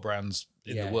car brands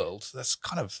in the world. That's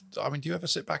kind of, do you ever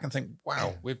sit back and think,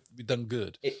 wow, we've done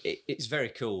good? It's very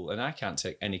cool, and I can't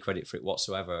take any credit for it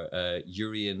whatsoever.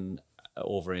 Urian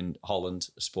over in Holland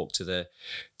spoke to the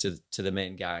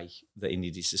main guy that he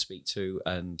needed to speak to,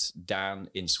 and Dan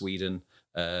in Sweden,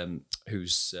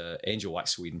 who's Angel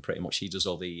Wax Sweden, pretty much, he does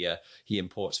all the he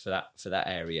imports for that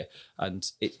area,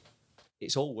 and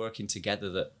it's all working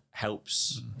together that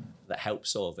helps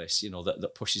all this,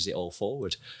 that pushes it all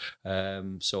forward.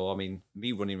 So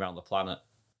me running around the planet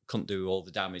couldn't do all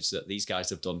the damage that these guys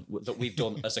have done, that we've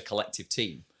done as a collective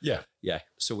team. Yeah.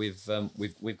 So we've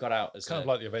got out as kind of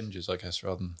like the Avengers, I guess,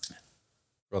 rather than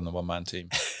rather than a one-man team.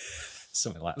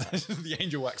 Something like that. The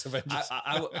Angel Wax Avengers.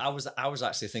 I was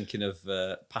actually thinking of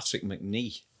Patrick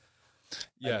McNee.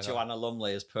 And Joanna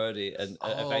Lumley as Purdy and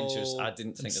Avengers. I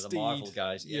didn't think of the Marvel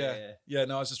guys. Yeah.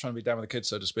 No, I was just trying to be down with the kids,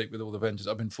 so to speak, with all the Avengers.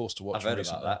 I've been forced to watch. I've heard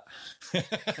recently. about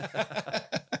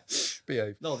that.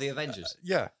 Behave. No, the Avengers.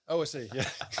 Yeah. Oh, I see. Yeah.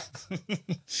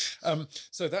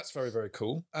 So that's very, very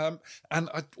cool. And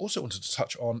I also wanted to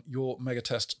touch on your mega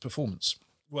test performance.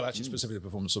 Well, actually, specifically the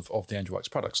performance of the Angel Wax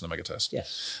products in the mega test.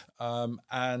 Yes.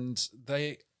 And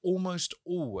they almost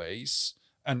always,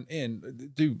 and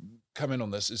Ian, do come in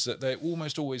on this, is that they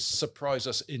almost always surprise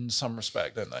us in some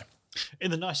respect, don't they?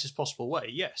 In the nicest possible way,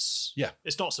 yes. Yeah.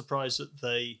 It's not a surprise that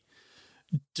they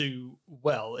do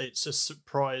well. It's a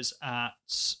surprise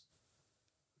at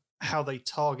how they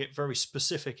target very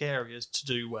specific areas to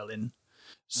do well in.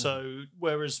 So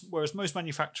whereas most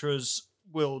manufacturers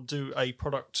will do a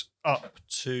product up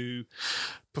to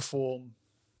perform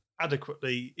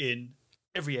adequately in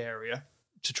every area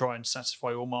to try and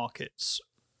satisfy all markets,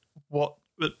 what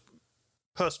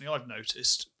personally I've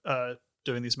noticed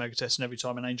doing these mega tests, and every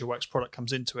time an Angel Wax product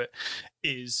comes into it,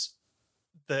 is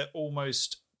they're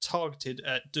almost targeted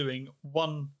at doing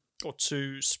one or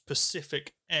two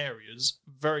specific areas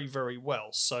very, very well.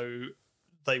 So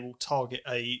they will target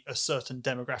a certain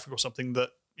demographic or something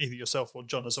that either yourself or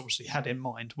John has obviously had in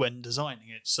mind when designing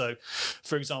it. So,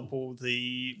 for example,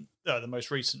 the most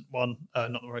recent one,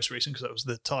 not the most recent because that was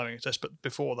the timing test, but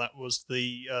before that was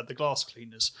the glass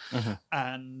cleaners,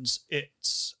 and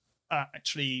it's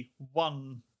actually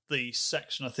won the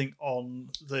section, I think, on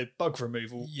the bug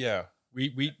removal. Yeah.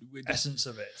 We essence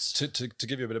of it. To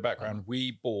give you a bit of background,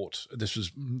 we bought, this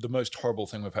was the most horrible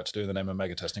thing we've had to do in the name of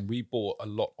mega testing. We bought a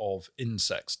lot of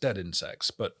insects, dead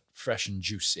insects, but fresh and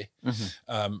juicy,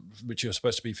 which you're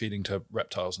supposed to be feeding to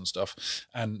reptiles and stuff,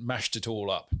 and mashed it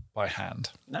all up by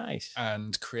hand. Nice.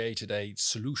 And created a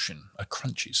solution, a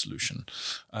crunchy solution,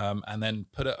 and then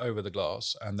put it over the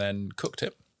glass and then cooked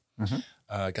it.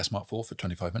 Gas mark 4 for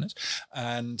 25 minutes,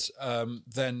 and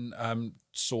then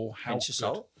saw how Pinch of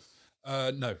salt?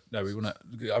 No, we wouldn't.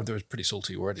 They was pretty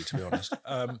salty already, to be honest.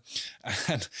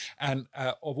 And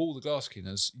of all the glass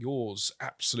cleaners, yours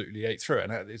absolutely ate through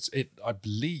it. And I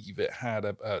believe it had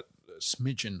a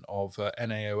smidgen of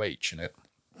NaOH in it.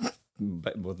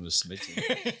 Bet more than a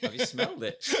smidgen. Have you smelled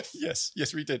it?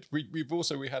 Yes, we did.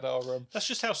 We had our That's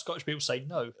just how Scottish people say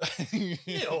no.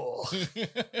 Ew.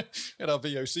 And our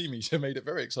VOC meter made it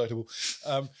very excitable,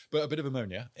 but a bit of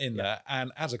ammonia in there,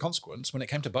 and as a consequence, when it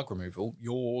came to bug removal,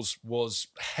 yours was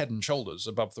head and shoulders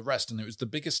above the rest, and it was the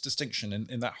biggest distinction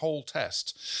in that whole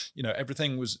test. You know,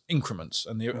 everything was increments,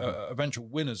 and the eventual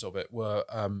winners of it were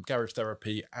garage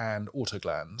therapy and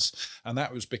autoglands, and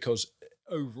that was because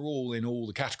overall in all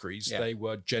the categories they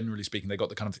were, generally speaking, they got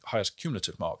the kind of highest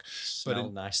cumulative mark. Smell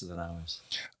nicer than ours.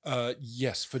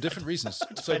 Yes, for different reasons.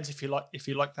 It depends if you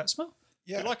like that smell.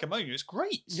 Yeah. If you like ammonia, it's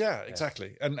great. Yeah,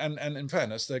 exactly. And in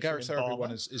fairness, the garage therapy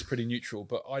one is pretty neutral,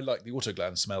 but I like the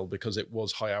autogland smell because it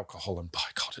was high alcohol, and by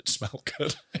God, it smelled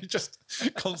good. It just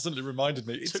constantly reminded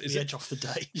me. Took the edge off the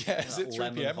day. Yeah, is it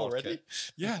 3 p.m. already?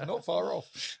 Yeah, not far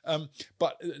off.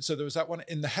 But so there was that one.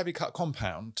 In the heavy cut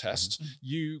compound test,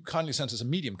 you kindly sent us a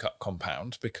medium cut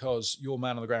compound because your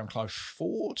man on the ground, Clive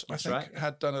Ford, I think,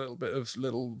 had done a little bit of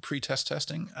pre-test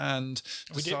testing, and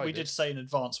we did say in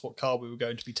advance what car we were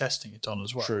going to be testing it on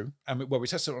as well. True. And we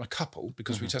tested it on a couple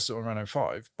because we tested it on Renault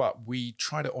 5, but we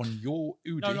tried it on your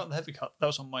Audi. No, not the heavy cut. That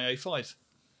was on my A5.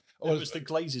 It was the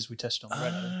glazes we tested on the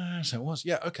Renault. So it was.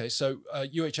 Yeah, okay. So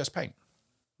UHS paint.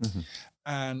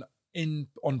 And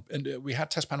we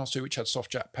had test panels too, which had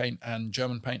soft jack paint and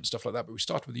German paint and stuff like that, but we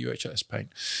started with the UHS paint,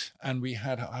 and we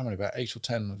had about 8 or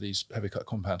 10 of these heavy cut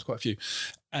compounds, quite a few,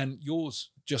 and yours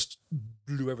just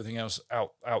blew everything else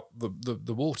out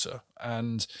the water,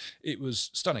 and it was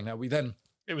stunning. Now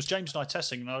it was James and I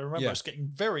testing, and I remember us getting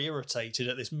very irritated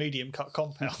at this medium cut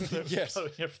compound that was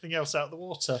blowing everything else out of the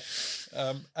water.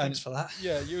 Thanks for that.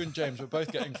 Yeah, you and James were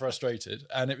both getting frustrated,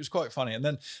 and it was quite funny. And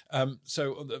then,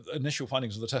 so the initial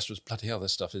findings of the test was, bloody hell,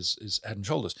 this stuff is head and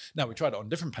shoulders. Now, we tried it on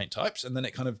different paint types, and then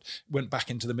it kind of went back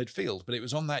into the midfield, but it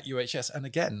was on that UHS. And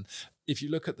again, if you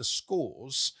look at the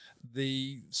scores,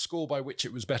 the score by which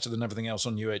it was better than everything else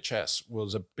on UHS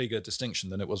was a bigger distinction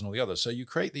than it was on all the others. So you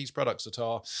create these products that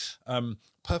are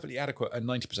perfectly adequate at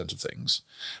 90% of things,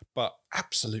 but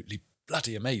absolutely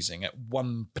bloody amazing at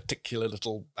one particular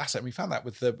little asset. And we found that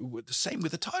with the same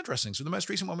with the tire dressings. So the most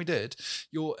recent one we did,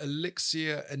 your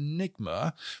Elixir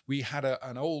Enigma, we had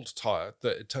an old tire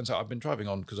that it turns out I've been driving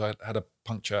on because I had a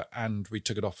puncture, and we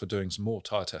took it off for doing some more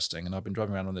tyre testing. And I've been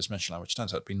driving around on this Michelin, which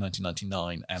turns out to be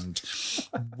 1999 and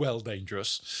well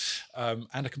dangerous,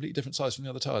 and a completely different size from the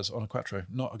other tyres on a Quattro.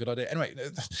 Not a good idea. Anyway,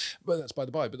 but that's by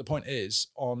the by. But the point is,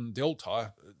 on the old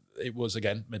tyre, it was,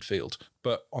 again, midfield.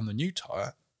 But on the new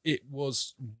tyre, it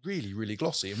was really, really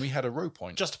glossy, and we had a row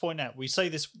point. Just to point out, we say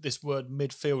this word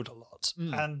midfield a lot,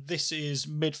 and this is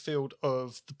midfield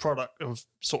of the product of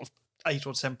sort of 8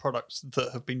 or 10 products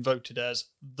that have been voted as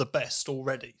the best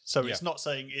already. So it's not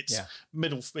saying it's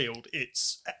middle field.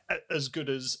 It's as good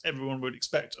as everyone would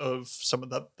expect of some of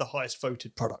the highest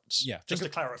voted products. Yeah. Just to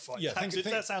clarify. Yeah.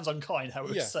 That sounds unkind how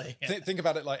it was saying it. Think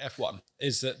about it like F1,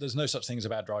 is that there's no such thing as a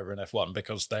bad driver in F1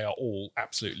 because they are all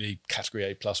absolutely category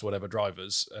A plus whatever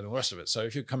drivers and all the rest of it. So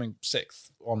if you're coming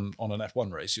 6th on an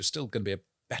F1 race, you're still going to be a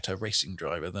better racing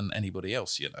driver than anybody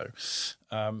else, you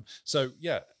know.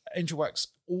 Angel Wax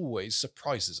always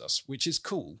surprises us, which is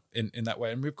cool in that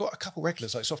way. And we've got a couple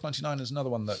regulars, like Soft 99 is another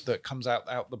one that comes out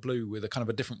the blue with a kind of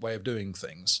a different way of doing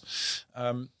things.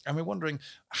 And we're wondering,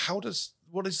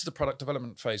 what is the product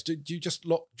development phase? Do you just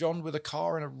lock John with a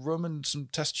car in a room and some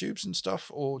test tubes and stuff?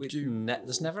 Or do you...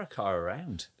 There's never a car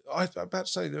around. I'm about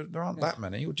to say there aren't that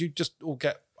many. Or do you just all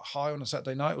get high on a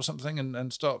Saturday night or something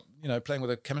and start, playing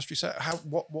with a chemistry set?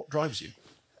 What drives you?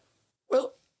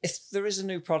 Well, if there is a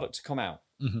new product to come out,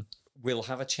 we'll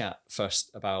have a chat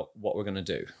first about what we're going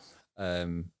to do.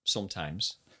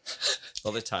 Sometimes,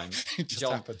 other times,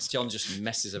 John just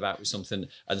messes about with something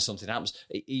and something happens.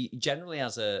 He generally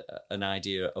has an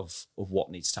idea of what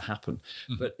needs to happen,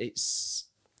 but it's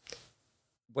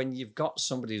when you've got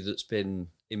somebody that's been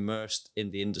immersed in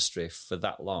the industry for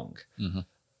that long.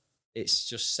 It's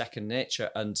just second nature,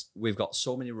 and we've got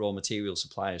so many raw material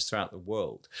suppliers throughout the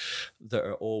world that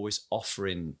are always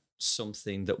offering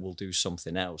something that will do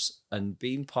something else. And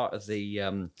being part of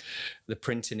the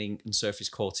printing ink and surface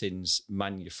coatings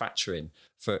manufacturing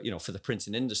for the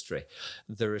printing industry,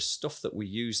 there is stuff that we're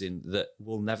using that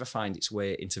will never find its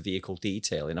way into vehicle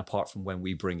detailing apart from when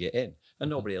we bring it in, and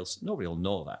nobody will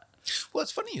know that. Well,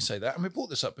 it's funny you say that, and we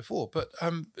brought this up before, but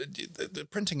the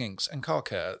printing inks and car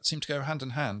care seem to go hand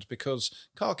in hand because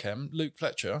car chem, Luke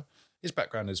Fletcher, his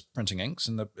background is printing inks,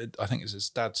 and I think it's his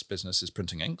dad's business is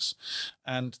printing inks.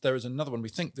 And there is another one, we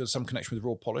think there's some connection with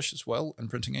raw polish as well and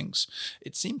printing inks.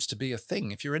 It seems to be a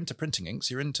thing. If you're into printing inks,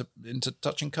 you're into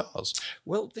touching cars.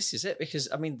 Well, this is it, because,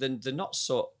 they're not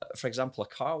so, for example, a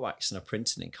car wax and a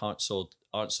printing ink aren't so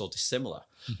dissimilar.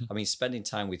 Spending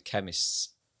time with chemists,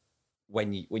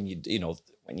 when you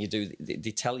do,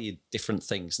 they tell you different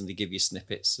things and they give you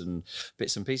snippets and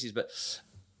bits and pieces, but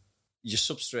your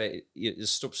substrate's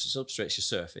your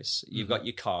surface. You've got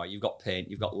your car, you've got paint,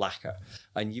 you've got lacquer,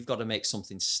 and you've got to make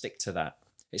something stick to that.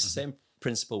 It's the same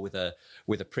principle with a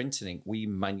printing ink. We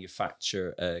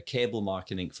manufacture cable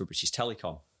marking ink for British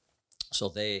Telecom. So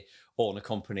they own a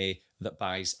company that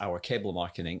buys our cable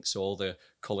marking ink. So all the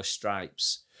colour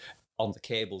stripes on the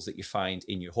cables that you find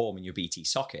in your home in your BT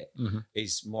socket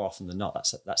is more often than not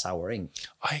that's our ink.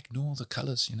 I ignore the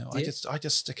colours, I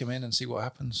just stick them in and see what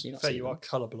happens. You are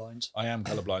colourblind. I am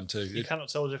colourblind too. You cannot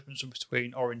tell the difference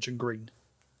between orange and green.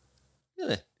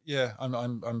 Really? Yeah,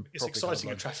 I'm. It's exciting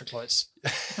at traffic lights.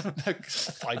 No,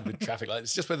 fine with traffic lights.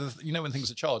 It's just whether when things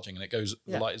are charging and it goes,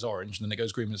 the light is orange and then it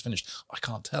goes green when it's finished. I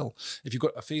can't tell. If you've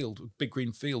got a big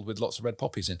green field with lots of red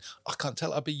poppies in, I can't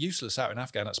tell. I'd be useless out in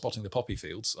Afghan at spotting the poppy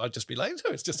fields. I'd just be like,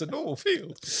 no, it's just a normal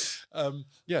field. So I'm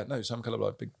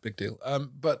colourblind, big deal.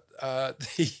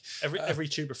 Every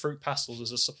tube of fruit pastels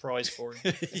is a surprise for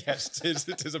him. Yes,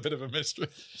 it is a bit of a mystery.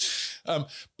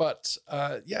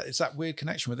 It's that weird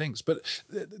connection with inks. But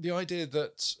the idea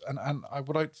that, and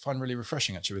what I find really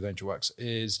refreshing actually with Angel Wax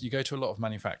is you go to a lot of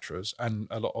manufacturers and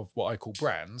a lot of what I call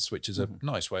brands, which is a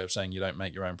nice way of saying you don't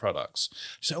make your own products.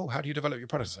 You say, how do you develop your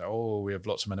products? Say, we have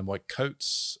lots of men in white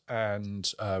coats and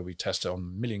we test it on a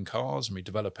million cars and we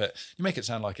develop it. You make it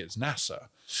sound like it's NASA.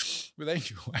 With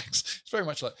Angel Wax, it's very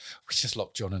much like, we just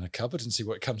lock John in a cupboard and see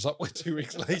what it comes up with 2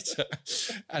 weeks later.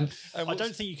 And I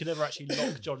don't think you could ever actually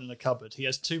lock John in a cupboard. He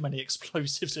has too many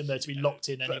explosives in there to be locked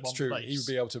in any one place. That's true. He would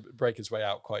be able to break his way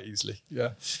out quite easily.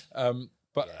 Yeah. And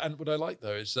what I like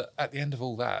though is that at the end of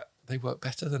all that, they work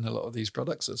better than a lot of these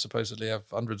products that supposedly have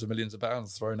hundreds of millions of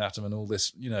pounds thrown at them and all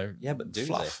this, but do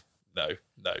fluff. No,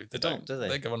 they don't. Do they?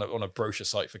 They go on a brochure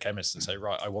site for chemists and say,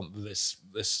 right, I want this,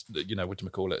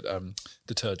 whatchamacallit,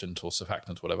 detergent or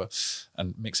surfactant, whatever,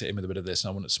 and mix it in with a bit of this, and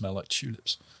I want it to smell like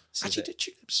tulips. Actually, did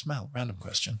tulips smell? Random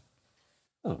question.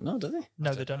 Oh, no, do they?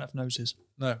 No, they don't have noses.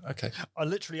 No, okay. I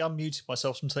literally unmuted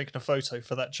myself from taking a photo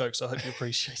for that joke, so I hope you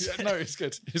appreciate it. Yeah, no, it's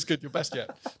good. It's good. Your best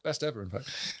yet, best ever, in fact.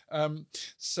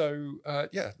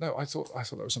 Yeah, no, I thought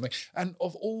that was something. And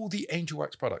of all the Angel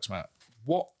Wax products, Matt,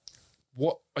 what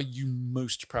are you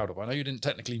most proud of? I know you didn't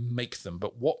technically make them,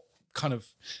 but what kind of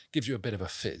gives you a bit of a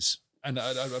fizz? And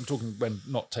I'm talking when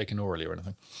not taken orally or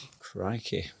anything.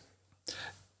 Crikey.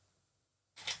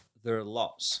 There are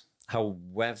lots.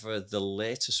 However, the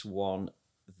latest one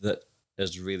that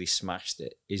has really smashed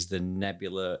it is the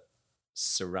Nebula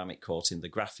ceramic coating, the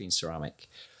graphene ceramic.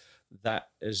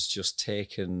 That has just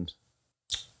taken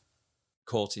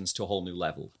coatings to a whole new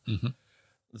level. Mm-hmm.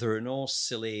 There are no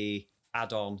silly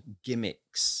add-on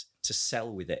gimmicks to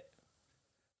sell with it.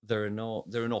 There are no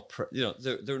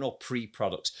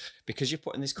pre-products, because you're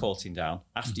putting this coating down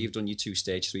after you've done your 2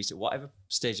 stage, 3 stage, whatever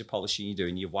stage of polishing you're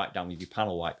doing, you've wiped down with your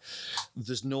panel wipe.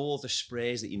 There's no other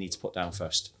sprays that you need to put down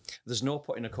first. There's no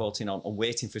putting a coating on and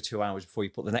waiting for 2 hours before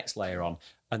you put the next layer on,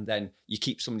 and then you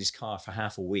keep somebody's car for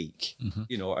half a week,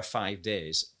 or 5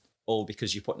 days, all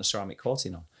because you're putting a ceramic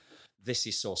coating on. This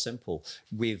is so simple.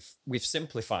 We've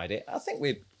simplified it. I think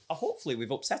hopefully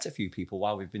we've upset a few people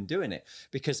while we've been doing it,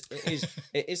 because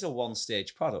it is a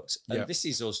one-stage product, and this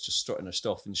is us just strutting our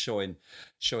stuff and showing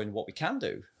what we can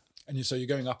do. And so you're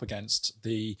going up against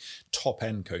the top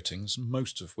end coatings,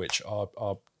 most of which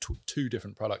are two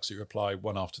different products that you apply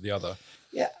one after the other.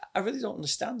 Yeah, I really don't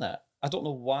understand that. I don't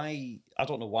know why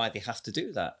they have to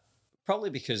do that.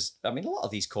 Probably because, a lot of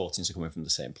these coatings are coming from the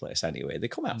same place anyway. They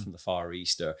come out from the Far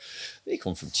East, or they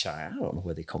come from China. I don't know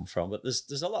where they come from, but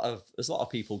there's a lot of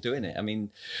people doing it.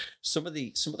 Some of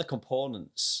the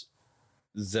components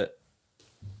that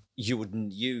you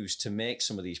wouldn't use to make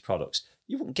some of these products,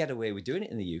 you wouldn't get away with doing it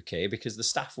in the UK, because the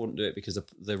staff wouldn't do it, because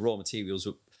the raw materials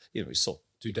were, it's so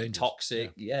too dangerous,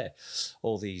 toxic. Yeah,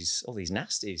 all these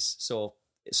nasties. So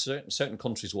certain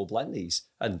countries will blend these,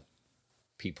 and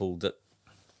people that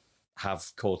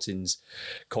have coatings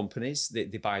companies, they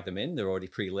buy them in, they're already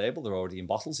pre-labeled, they're already in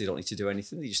bottles, they don't need to do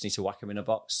anything, they just need to whack them in a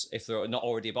box if they're not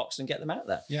already a box and get them out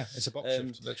there. Yeah, it's a box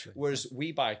shift, literally. Whereas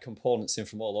we buy components in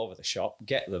from all over the shop,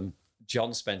 get them.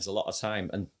 John spends a lot of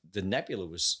time, and the Nebula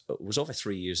was over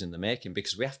 3 years in the making,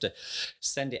 because we have to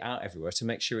send it out everywhere to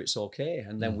make sure it's okay,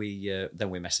 and then we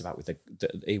mess about with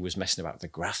he was messing about with the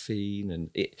graphene,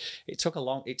 and it took a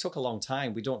long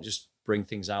time. We don't just bring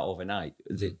things out overnight.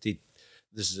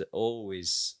 There's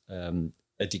always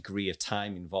a degree of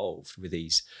time involved with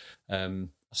these. I've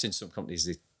seen some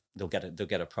companies, they'll get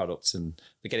a product and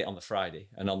they get it on the Friday,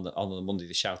 and on the Monday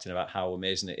they're shouting about how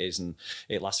amazing it is and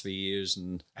it lasts for years.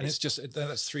 And it's just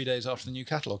that's 3 days after the new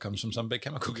catalogue comes from some big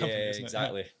chemical company. Yeah, isn't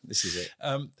exactly. It? This is it.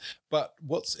 But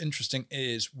what's interesting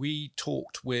is we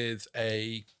talked with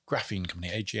a graphene company,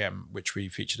 AGM, which we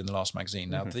featured in the last magazine.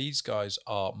 Now, these guys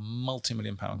are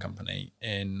multi-million-pound company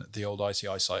in the old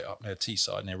ICI site up near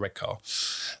Teesside, near Redcar.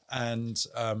 And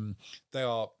they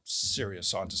are serious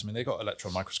scientists. They've got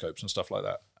electron microscopes and stuff like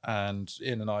that. And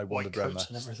Ian and I wandered around there.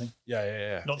 And everything.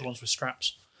 Yeah. Not the ones with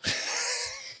straps.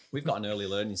 We've got an early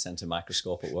learning centre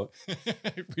microscope at work.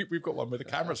 We've got one with a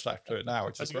camera strapped to it now,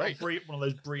 which is great. One of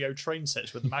those Brio train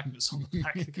sets with the magnets on the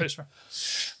back that goes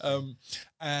around.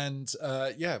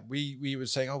 We were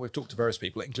saying, we've talked to various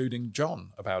people, including John,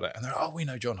 about it, and they're we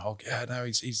know John Hogg. Yeah, no,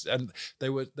 he's and they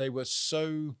were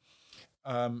so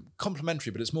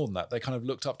complimentary, but it's more than that. They kind of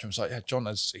looked up to him and said, John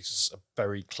he's a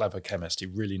very clever chemist. He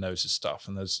really knows his stuff.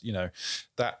 And there's,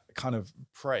 that kind of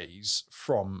praise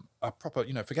from a proper,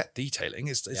 forget detailing.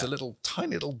 It's a little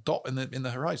tiny little dot in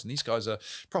the horizon. These guys are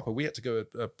proper. We had to go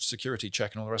a security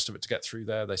check and all the rest of it to get through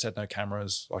there. They said no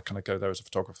cameras. I kind of go there as a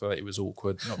photographer. It was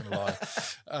awkward, not going to lie.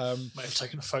 May have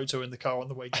taken a photo in the car on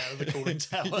the way down the cooling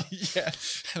tower. Yeah,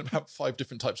 and about 5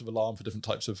 different types of alarm for different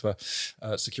types of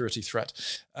security threat.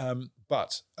 And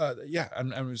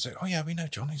we say, we know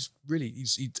John. He's really,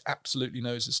 he absolutely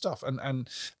knows his stuff. And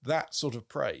that sort of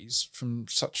praise from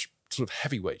such sort of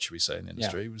heavyweight, should we say, in the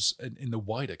industry, was in the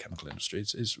wider chemical industry.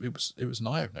 It was an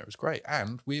eye opener. It was great.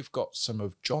 And we've got some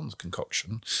of John's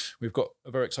concoction. We've got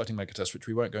a very exciting mega test, which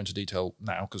we won't go into detail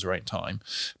now because there ain't time.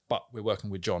 But we're working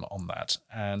with John on that,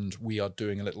 and we are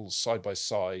doing a little side by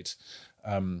side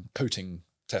coating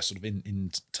test, sort of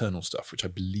internal stuff, which I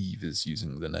believe is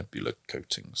using the Nebula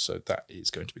coating. So that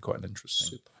is going to be quite an interesting.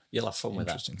 Super. You'll have fun with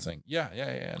that. Interesting thing.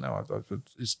 Yeah. No,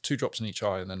 it's 2 drops in each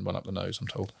eye and then 1 up the nose, I'm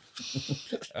told.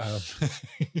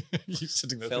 You're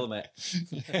sitting there. Film it.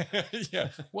 Yeah.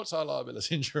 What's our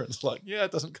liability insurance like? Yeah,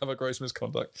 it doesn't cover gross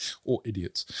misconduct or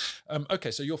idiots.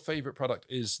 Okay, so your favourite product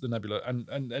is the Nebula,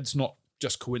 and it's not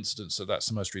just coincidence that that's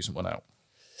the most recent one out.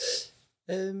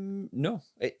 No,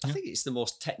 I think it's the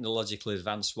most technologically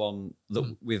advanced one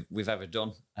that we've ever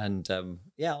done, and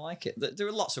I like it. There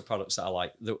are lots of products that I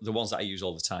like. The ones that I use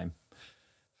all the time.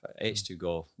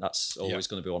 H2Go, that's always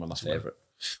going to be one of my favourite.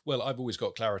 Well, I've always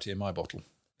got clarity in my bottle.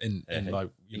 In my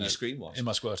your screen wash. In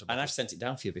my squirter bottle. And I've sent it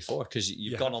down for you before because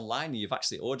you've gone online and you've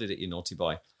actually ordered it, you naughty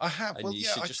boy. I have. And you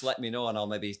should just let me know and I'll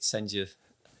maybe send you a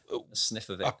sniff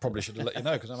of it. I probably should have let you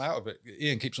know because I'm out of it.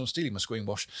 Ian keeps on stealing my screen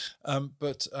wash. I'm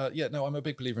a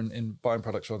big believer in buying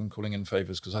products rather than calling in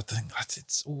favours because I think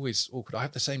it's always awkward. I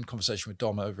have the same conversation with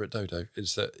Dom over at Dodo,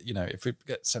 is that, if we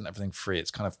get sent everything free,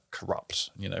 it's kind of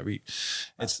corrupt.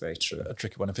 That's very true. A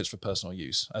tricky one if it's for personal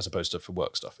use as opposed to for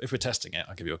work stuff. If we're testing it,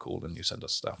 I'll give you a call and you send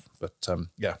us stuff. But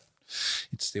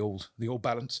it's the old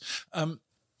balance.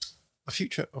 The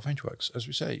future of AngelWorks, as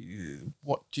we say,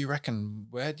 what do you reckon?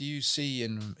 Where do you see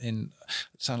in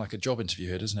sound like a job interview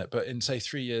here, doesn't it? But in, say,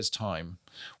 3 years' time,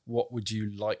 what would you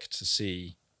like to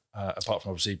see, apart from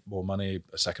obviously more money,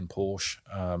 a second Porsche,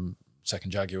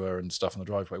 second Jaguar and stuff on the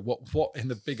driveway? What in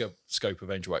the bigger scope of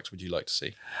AngelWorks would you like to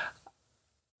see?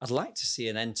 I'd like to see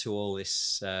an end to all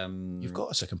this. You've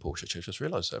got a second Porsche, I've just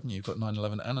realised, haven't you? You've got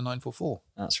 911 and a 944.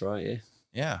 That's right, yeah.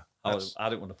 Yeah. I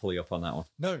didn't want to pull you up on that one.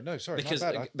 No, sorry. Because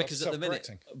at the minute,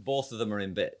 both of them are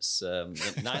in bits. So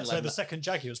the second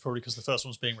Jaguar was probably because the first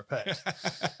one's being repaired.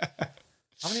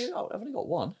 I've only got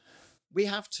one. We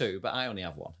have two, but I only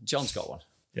have one. John's got one.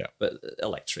 Yeah, but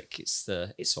electric. It's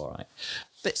all right.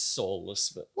 Bit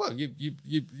soulless, but you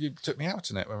took me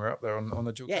out in it when we were up there on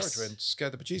the dual carriageway and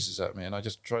scared the bejesus out of me. And I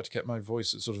just tried to get my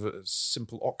voice at sort of a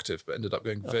simple octave, but ended up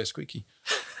going very squeaky.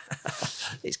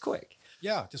 It's quick.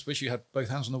 Yeah, just wish you had both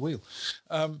hands on the wheel.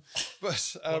 One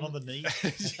on the knee.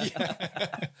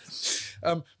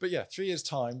 But yeah, 3 years'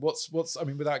 time, what's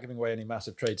without giving away any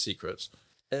massive trade secrets.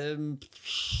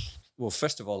 Well,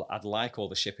 first of all, I'd like all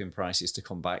the shipping prices to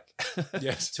come back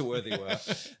to where they were.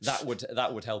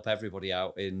 That would help everybody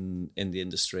out in the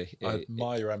industry. I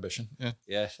admire your ambition.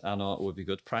 Yeah, I know it would be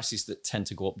good. Prices that tend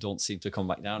to go up don't seem to come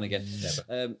back down again.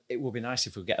 It would be nice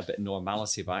if we get a bit of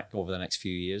normality back over the next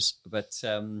few years. But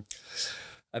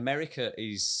America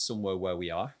is somewhere where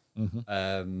we are.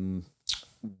 Mm-hmm.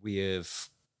 We have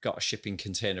got a shipping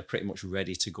container pretty much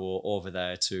ready to go over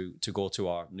there to go to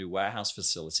our new warehouse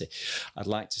facility. I'd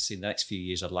like to see in the next few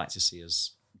years, I'd like to see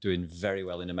us doing very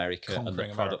well in America and the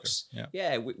products.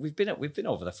 Yeah, we've been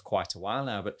over there for quite a while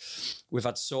now, but we've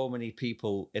had so many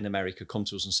people in America come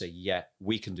to us and say, yeah,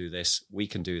 we can do this, we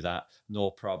can do that,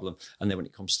 no problem. And then when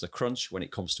it comes to the crunch, when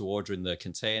it comes to ordering the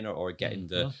container or getting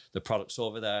the products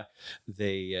over there,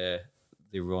 they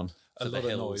run. A lot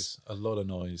of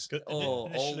noise.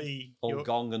 Old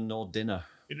gong and no dinner.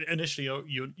 Initially,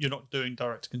 you're not doing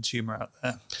direct to consumer out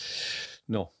there.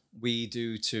 No, we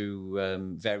do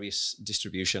to various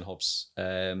distribution hubs.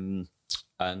 And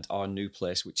our new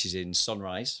place, which is in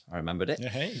Sunrise, I remembered it,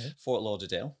 Fort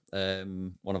Lauderdale.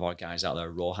 One of our guys out there,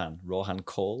 Rohan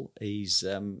Cole, he's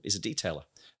a detailer,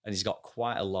 and he's got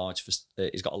quite a large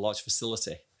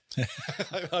facility.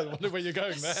 I wonder where you're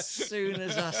going there. As soon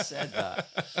as I said that,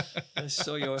 I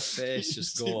saw your face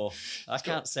just go. I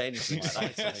can't say anything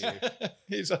like that to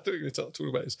you. I thought you were going to talk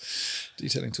about his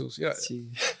detailing tools. Yeah.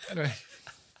 Anyway,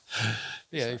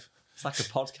 behave. It's like a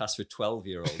podcast with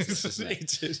 12-year-olds, isn't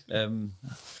it?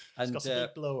 It's got a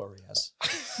big blower, he has. I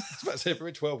was about to say, if we're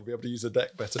in 12, we'll be able to use the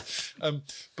deck better.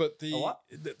 But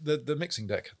the mixing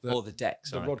deck. The deck,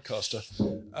 sorry. The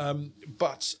Rodcaster.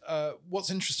 But what's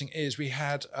interesting is we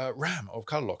had Ram of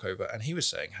Colourlock over, and he was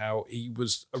saying how he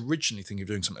was originally thinking of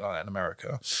doing something like that in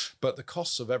America, but the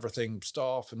costs of everything,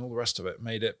 staff and all the rest of it,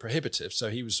 made it prohibitive. So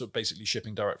he was sort of basically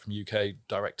shipping direct from UK,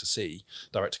 direct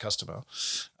to customer.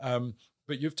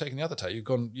 But you've taken the other tack. You've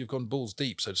gone balls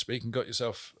deep, so to speak, and got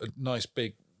yourself a nice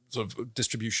big sort of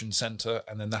distribution center,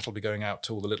 and then that'll be going out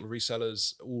to all the little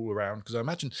resellers all around. Because I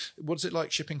imagine, what's it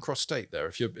like shipping cross state there?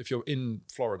 If you're in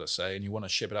Florida, say, and you want to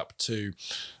ship it up to,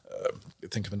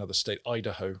 think of another state,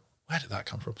 Idaho. Where did that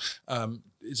come from?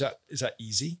 Is that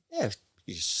easy? Yeah,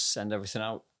 you just send everything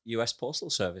out US Postal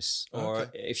Service, or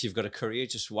if you've got a courier,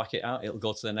 just whack it out. It'll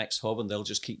go to the next hub, and they'll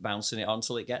just keep bouncing it on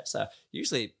until it gets there.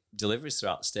 Usually, deliveries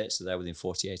throughout the states are there within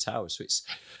 48 hours, so it's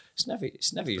never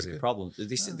usually a problem.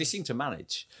 They seem to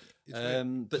manage.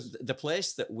 But the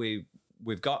place that we've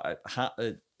got,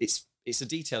 it's a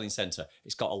detailing centre.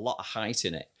 It's got a lot of height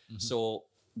in it, so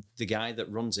the guy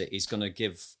that runs it is going to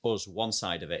give us one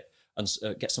side of it and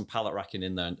get some pallet racking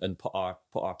in there and put our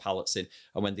pallets in.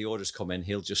 And when the orders come in,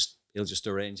 he'll just He'll just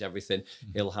arrange everything.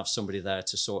 He'll have somebody there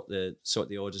to sort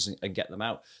the orders and get them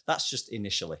out. That's just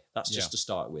initially. That's just to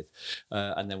start with,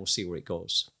 and then we'll see where it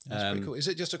goes. That's pretty cool. Is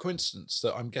it just a coincidence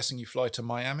that I'm guessing you fly to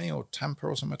Miami or Tampa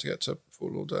or somewhere to get to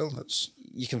Fort Lauderdale?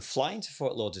 You can fly into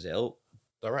Fort Lauderdale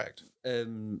direct.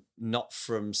 Not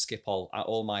from Schiphol.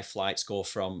 All my flights go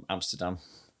from Amsterdam.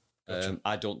 Gotcha.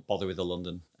 I don't bother with the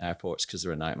London airports because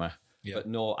they're a nightmare. Yep. But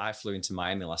no, I flew into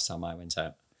Miami last time I went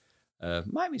out.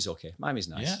 Miami's okay. Miami's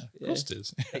nice. Yeah, of course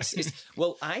it is.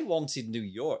 Well, I wanted New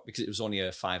York because it was only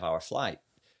a 5-hour flight.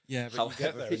 Yeah, but you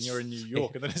get there and you're in New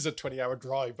York, and then it's a 20-hour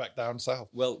drive back down south.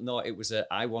 Well, no, it was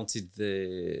I wanted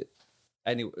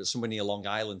somewhere near Long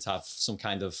Island to have some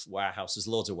kind of warehouse. There's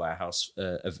loads of warehouse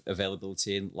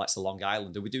availability in the Long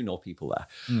Island, and we do know people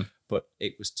there. But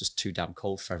it was just too damn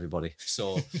cold for everybody.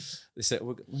 So they said,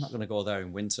 we're not going to go there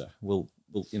in winter. We'll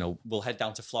head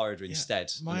down to Florida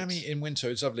instead. Miami in winter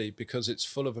is lovely because it's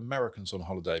full of Americans on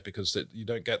holiday because you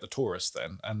don't get the tourists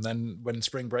then. And then when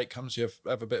spring break comes, you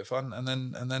have a bit of fun, and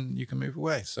then you can move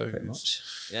away. So pretty much,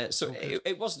 yeah. So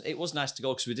it was nice to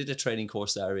go because we did a training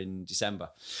course there in December.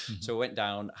 So we went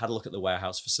down, had a look at the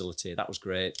warehouse facility. That was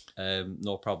great.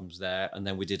 No problems there. And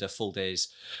then we did a full day's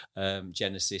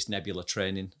Genesis Nebula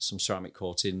training, some ceramic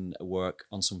coating work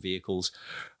on some vehicles.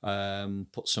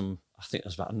 Put some. I think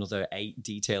there's about another 8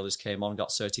 detailers came on,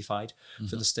 got certified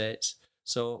for the States.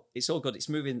 So it's all good. It's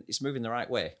moving the right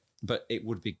way. But it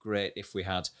would be great if we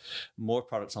had more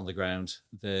products on the ground.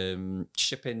 The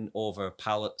shipping over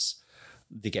pallets,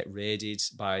 they get raided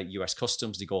by US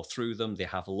Customs. They go through them. They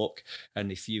have a look.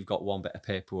 And if you've got one bit of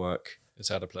paperwork, it's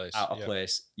out of place.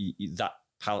 That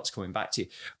pallet's coming back to you.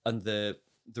 And the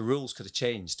rules could have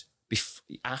changed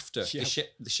after the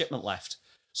shipment left.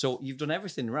 So you've done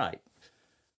everything right.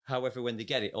 However, when they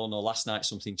get it, oh no, last night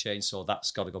something changed, so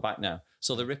that's got to go back now.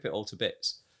 So they rip it all to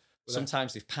bits.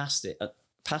 Sometimes they've passed it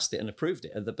and approved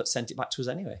it, but sent it back to us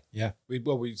anyway. Yeah.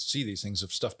 We see these things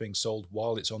of stuff being sold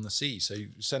while it's on the sea. So you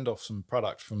send off some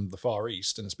product from the Far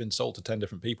East and it's been sold to 10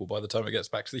 different people by the time it gets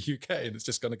back to the UK, and it's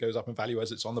just going to goes up in value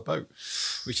as it's on the boat,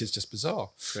 which is just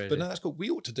bizarre. Crazy. But no, that's cool. We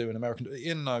ought to do an American tour.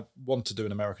 Ian and I want to do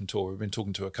an American tour. We've been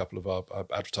talking to a couple of our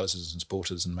advertisers and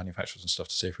supporters and manufacturers and stuff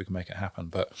to see if we can make it happen.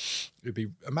 But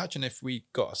imagine if we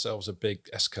got ourselves a big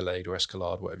Escalade or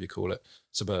Escalade, whatever you call it,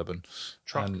 Suburban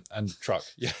truck and truck,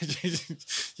 yeah,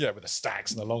 with the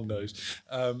stacks and the long nose,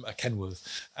 a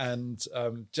Kenworth, and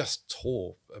just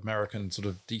tour American sort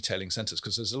of detailing centres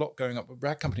because there's a lot going up. A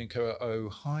rag company in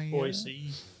Ohio,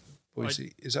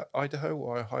 Boise. Is that Idaho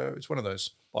or Ohio? It's one of those.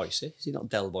 Boise, is he not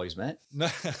Del Boys, mate? No,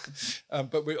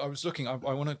 but I was looking. I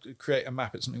want to create a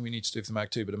map. It's something we need to do for the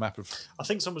Mag too, but a map of. I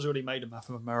think someone's already made a map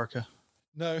of America.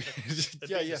 No,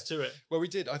 yeah. To it. Well, we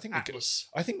did. I think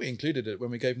we included it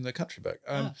when we gave them their country back.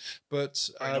 But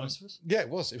very nice of us. Yeah, it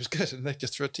was good, and they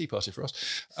just threw a tea party for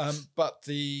us. But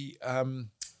the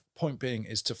point being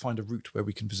is to find a route where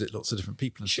we can visit lots of different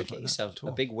people and stuff like that. Yourself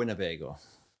a big Winnebago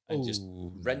and just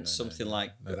rent something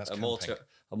like a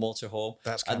motorhome,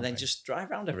 and then just drive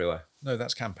around everywhere. No,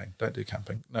 that's camping. Don't do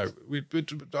camping. No,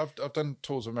 I've done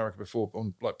tours of America before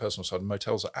on like personal side. And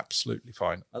motels are absolutely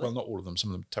fine. Well, not all of them. Some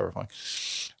of them are terrifying.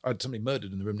 I had somebody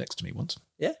murdered in the room next to me once.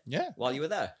 Yeah. While you were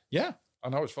there. Yeah.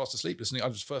 And I was fast asleep listening. I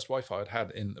was the first Wi-Fi I'd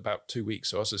had in about 2 weeks.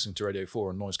 So I was listening to Radio 4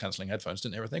 on noise-cancelling headphones,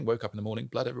 didn't hear anything. Woke up in the morning,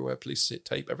 blood everywhere, police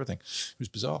tape, everything. It was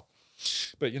bizarre.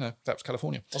 But, that was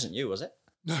California. Wasn't you, was it?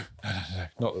 No.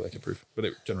 Not that they could prove, but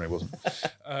it generally wasn't.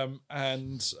 I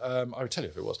would tell you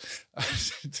if it was.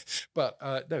 But,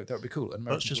 no, that would be cool. And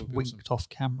that's just winked off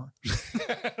camera.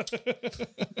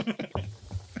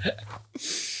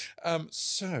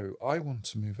 So I want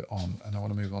to move it on, and I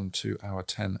want to move on to our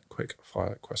 10 quick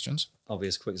fire questions. I'll be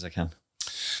as quick as I can.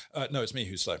 No, it's me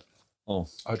who's slow. Oh,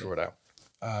 I draw it out.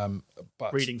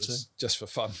 But reading too, just for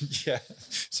fun. Yeah,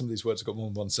 some of these words have got more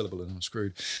than one syllable, and I'm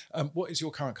screwed. What is your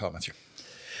current car, Matthew?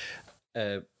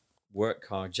 Work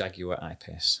car Jaguar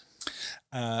I-Pace.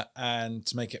 And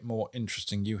to make it more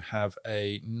interesting, you have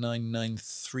a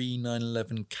 993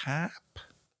 911 Cap.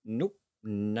 Nope.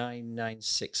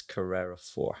 996 Carrera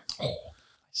 4. Oh,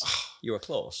 you were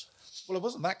close. Well, it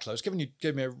wasn't that close, given you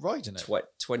gave me a ride in it.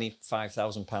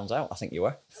 £25,000 out, I think you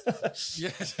were. yeah.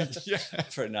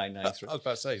 For a 993. I was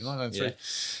about to say, 993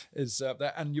 is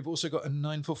there. And you've also got a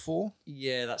 944?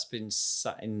 Yeah, that's been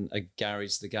sat in a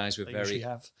garage. The guys were very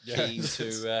keen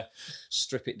to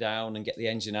strip it down and get the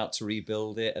engine out to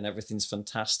rebuild it, and everything's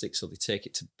fantastic. So they take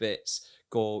it to bits,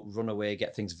 run away,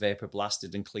 get things vapor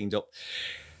blasted and cleaned up.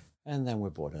 And then we're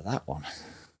bored of that one.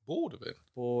 Bored of it?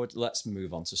 Bored. Let's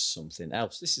move on to something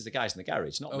else. This is the guys in the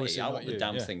garage, not me. I want the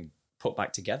damn thing put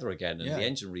back together again and the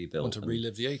engine rebuilt. Want to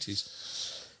relive the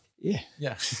 80s. Yeah.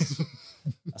 Yeah.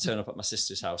 I turn up at my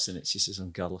sister's house and she says, "Oh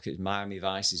God, look at Miami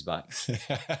Vice is back."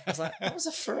 I was like, "That was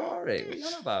a Ferrari. What are you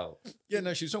on about?" Yeah,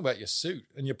 no, she was talking about your suit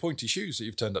and your pointy shoes that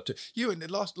you've turned up to. You and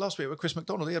last week with Chris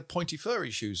McDonald, he had pointy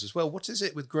furry shoes as well. What is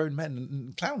it with grown men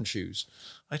and clown shoes?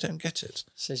 I don't get it.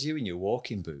 Says you in your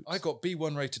walking boots. I got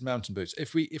B1 rated mountain boots.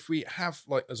 If we have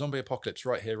like a zombie apocalypse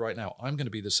right here, right now, I'm going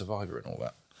to be the survivor and all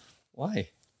that. Why?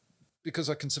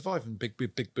 Because I can survive in big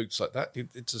boots like that.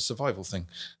 It's a survival thing.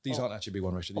 These aren't actually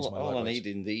B1 rated. These are my all I lightweights. need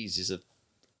in these is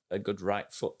a good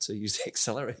right foot to use the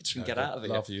accelerator and get out of it.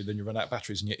 Love you. Then you run out of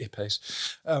batteries in your ear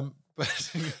pace.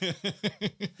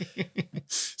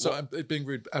 So I'm being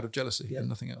rude out of jealousy and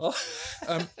nothing else.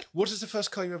 What is the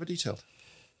first car you ever detailed?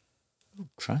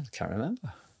 I can't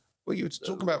remember. Well, you were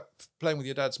talking about playing with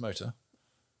your dad's motor.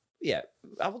 Yeah,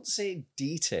 I wouldn't say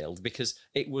detailed because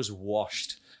it was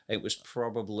washed. It was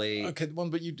probably... Okay, the one,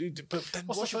 but you do... But then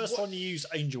What's the first one you used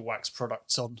Angel Wax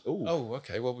products on? Ooh. Oh,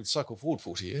 okay. Well, we've cycled forward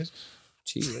 40 years.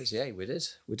 Gee whiz, yeah, we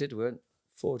did. We went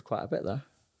forward quite a bit there.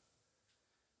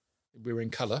 We were in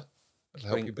colour. That'll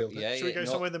help you build it. Yeah, Should we go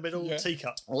somewhere in the middle? Yeah.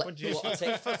 Teacup. Well,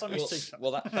 First time you used teacup.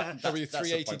 Well, that's Were you that's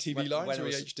the 380 point. TV lines When or I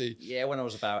was- HD? Yeah, when I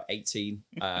was about 18,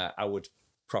 I would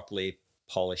properly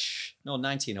polish. No,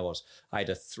 19 I was. I had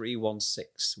a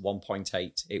 316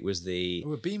 1.8. It was the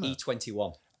Oh, a Beamer.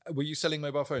 E21. Were you selling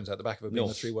mobile phones at the back of a No.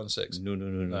 Beamer 316?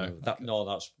 No.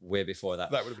 That's way before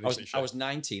that. That would have been a cliche. I was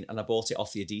 19 and I bought it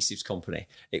off the adhesives company.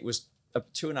 It was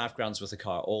 $2.5 grand worth of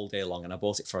car all day long, and I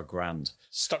bought it for $1,000.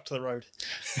 Stuck to the road.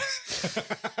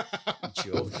 I'm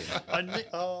joking. I'm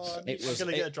It was-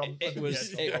 going to get a drum. it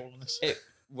was- roll on this.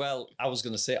 Well, I was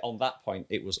going to say on that point,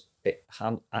 it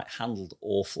handled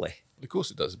awfully. Of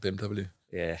course it does, BMW.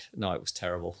 Yeah, no, it was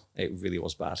terrible. It really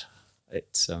was bad.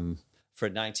 It's for a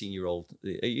 19-year-old.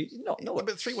 No, Yeah,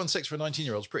 but 316 for a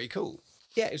 19-year-old is pretty cool.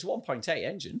 yeah, it was 1.8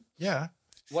 engine. Yeah.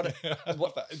 What?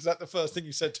 What? Is that the first thing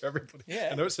you said to everybody? Yeah.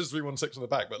 I know it says 316 on the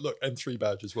back, but look, M3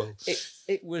 badge as well.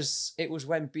 It was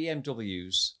when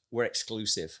BMWs were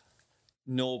exclusive.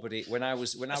 Nobody when I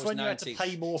was That's when you had to 19.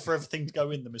 pay more for everything to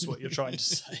go in them, is what you're trying to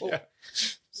say. Well,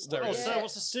 Oh, so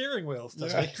what's the steering wheel?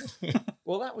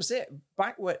 well, that was it.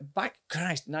 Back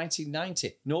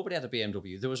 1990, nobody had a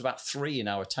BMW. There was about 3 in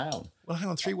our town. Well, hang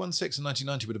on, 316 in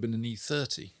 1990 would have been an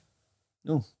E30.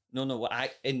 No. In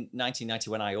 1990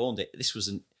 when I owned it, this was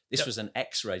an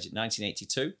X-Reg in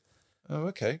 1982. Oh,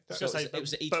 okay. So it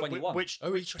was the E21. But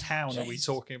which town are we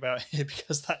talking about here?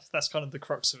 Because that's kind of the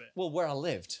crux of it. Well, where I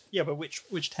lived. Yeah, but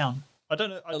which town? I don't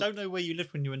know. I don't know where you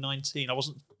lived when you were 19. I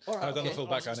wasn't. All right, I've done the okay. full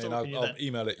I wasn't background and stalking you I'll then.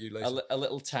 email it you later. A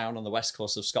little town on the west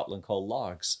coast of Scotland called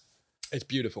Largs. It's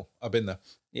beautiful. I've been there.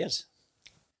 Yes.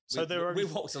 So there were we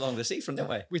only, walked along the seafront, didn't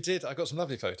we? We did. I got some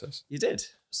lovely photos. You did.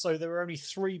 so there were only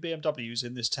 3 BMWs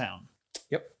in this town.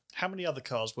 Yep. How many other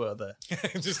cars were there?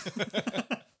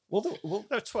 Well, There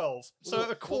were 12. So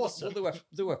a quarter.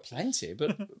 there were plenty,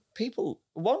 but people.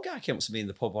 One guy came up to me in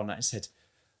the pub one night and said,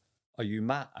 "Are you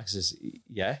Matt?" I says,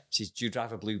 "Yeah." She says, "Do you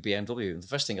drive a blue BMW?" And the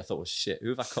first thing I thought was, "Shit, who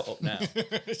have I cut up now?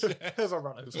 Who have I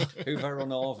run over? Who have I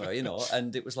run over?" You know.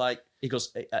 And it was like he goes,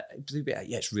 "Blue BMW,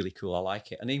 yeah, it's really cool. I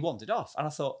like it." And he wandered off, and I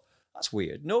thought, that's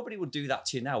weird. Nobody would do that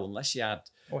to you now unless you had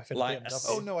Oh, if it's like a BMW.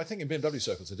 Oh, no, I think in BMW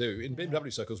circles they do. In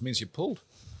BMW circles means you're pulled.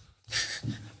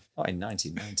 not in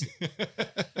 1990.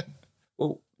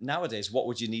 Well, nowadays, what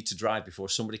would you need to drive before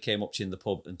somebody came up to you in the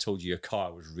pub and told you your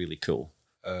car was really cool?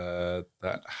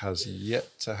 That has yet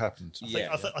to happen.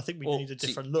 I think we Well, need a see-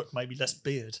 different look, maybe less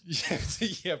beard.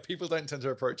 Yeah, people don't tend to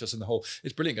approach us in the whole.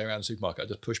 It's brilliant going around the supermarket. I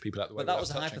just push people out the way. But that without was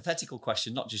a touching. hypothetical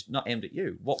question, not aimed at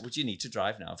you. What would you need to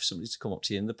drive now for somebody to come up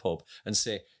to you in the pub and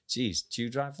say, "Geez, do you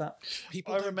drive that?"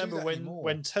 People I don't do remember that anymore.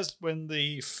 when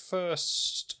the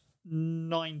first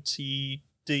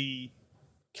 90D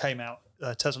came out,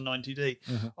 Tesla 90D,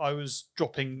 I was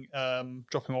dropping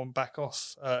one back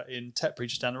off in Tetbury,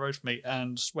 just down the road from me,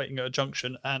 and waiting at a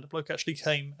junction, and a bloke actually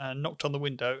came and knocked on the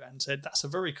window and said, "That's a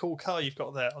very cool car you've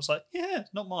got there." I was like, "Yeah,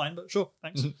 not mine, but sure,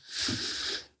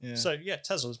 thanks." Yeah. So yeah,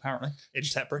 Teslas apparently in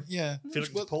Tetbury. Yeah. If you're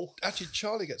looking to pull. Actually,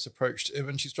 Charlie gets approached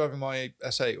when she's driving my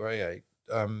S8 or A8.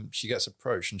 She gets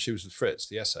approached, and she was with Fritz,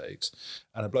 the S8,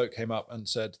 and a bloke came up and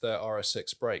said, "They're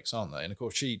RS6 brakes, aren't they?" And of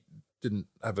course, she didn't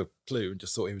have a clue and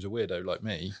just thought he was a weirdo like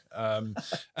me, and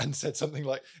said something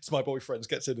like, "It's my boyfriend's,"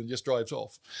 gets in and just drives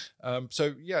off.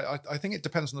 So yeah, I think it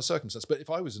depends on the circumstance. But if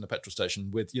I was in a petrol station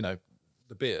with,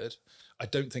 the beard, I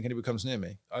don't think anybody comes near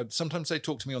me. Sometimes they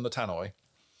talk to me on the tannoy,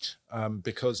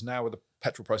 because now with the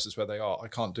petrol prices where they are, I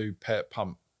can't do pay at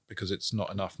pump because it's not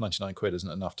enough. 99 quid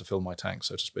isn't enough to fill my tank,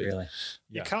 so to speak. Really?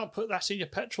 You can't put that in your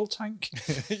petrol tank.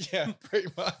 Yeah, pretty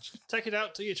much. Take it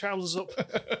out till your trousers up.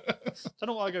 Don't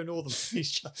know why I go northern.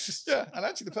 Yeah, and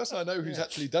actually the person I know who's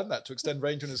actually done that to extend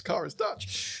range on his car is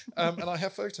Dutch. And I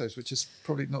have photos, which is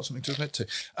probably not something to admit to.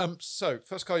 So,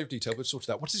 first car you've detailed, we've sorted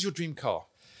out. What is your dream car?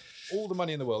 All the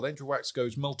money in the world. Angel Wax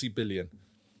goes multi-billion.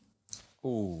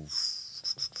 Ooh.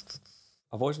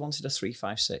 I've always wanted a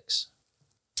 356.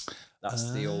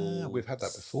 That's the old... We've had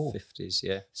that before. 50s,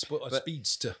 yeah. A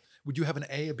speedster. Would you have an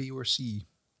A, a B, or a C?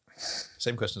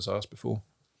 Same question as I asked before.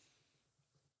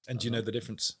 And do you know the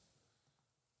difference?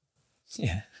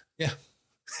 Yeah. Yeah.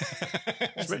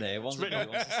 One's an A, one's a B,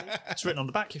 one's a C. It's written on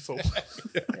the back, you fool.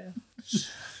 Yeah.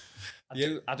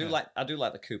 I do like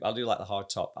the coupe. I do like the hard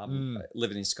top. I'm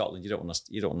living in Scotland. You don't want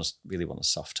to really want a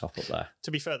soft top up there.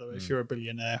 To be fair though, if you're a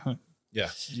billionaire, Yeah.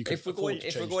 You If we're going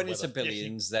into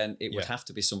billions, then it would have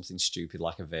to be something stupid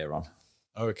like a Veyron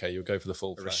Oh, okay. You'll go for the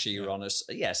full or a Chiron,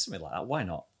 yeah, something like that. Why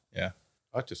not? Yeah.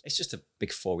 It's just a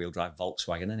big 4-wheel drive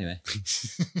Volkswagen anyway.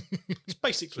 it's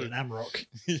basically an Amarok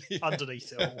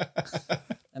underneath it all.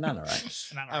 An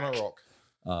anorak. An Amarok.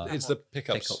 It's the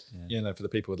pickups, for the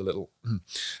people with the little.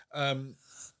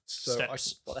 So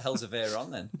Steps. What the hell's a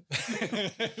Veyron then?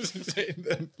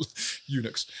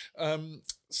 Eunuchs.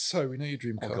 So we know your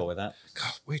dream car. I'll go with that.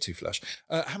 God, way too flash.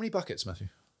 How many buckets, Matthew?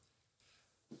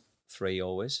 3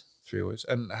 always. 3 always.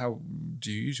 And how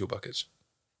do you use your buckets?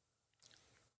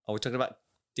 Are we talking about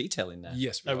detailing now?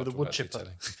 Yes, with a wood chipper.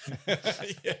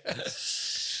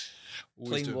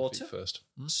 Clean water first.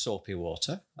 soapy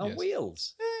water, and Yes.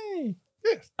 wheels. Hey.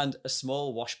 Yes. And a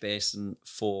small wash basin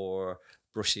for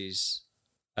brushes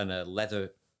and a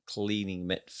leather cleaning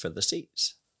mitt for the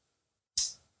seats.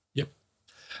 Yep.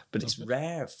 But it's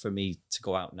rare for me to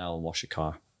go out now and wash a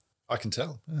car. I can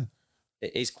tell. Yeah.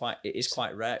 It is quite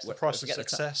rare. It's the price of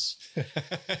success.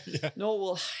 No,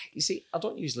 well, you see, I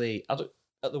don't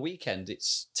at the weekend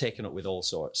it's taken up with all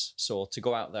sorts. So to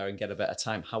go out there and get a bit of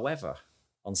time. However,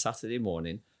 on Saturday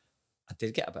morning, I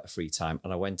did get a bit of free time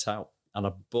and I went out and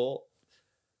I bought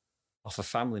off a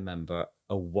family member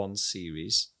a 1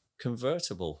 Series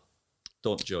convertible.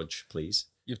 Don't judge, please.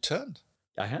 You've turned.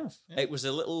 I have. Yeah. It was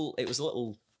a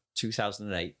little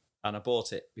 2008 and I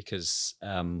bought it because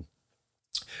an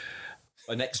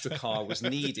extra car was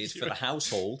needed for the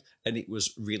household and it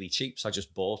was really cheap, so I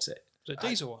just bought it. Was it a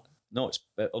diesel one? No, it's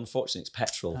unfortunately it's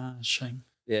petrol. Shame.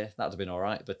 Yeah, that'd have been all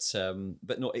right, but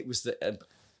no, it was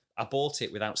I bought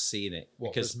it without seeing it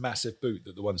because this massive boot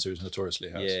that the 1 Series notoriously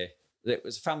has. Yeah, it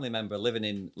was a family member living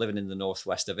in the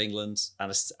northwest of England,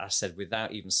 and I said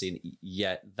without even seeing it,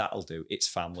 yeah, that'll do. It's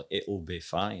family, it'll be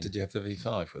fine. Did you have the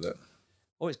V5 with it?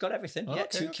 Oh, it's got everything. Oh, yeah,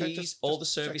 okay, 2 keys, just all the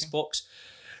service checking. books.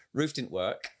 Roof didn't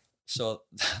work, so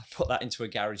I put that into a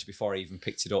garage before I even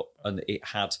picked it up, and it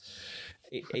had.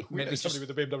 It Maybe somebody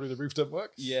with a BMW, the roof doesn't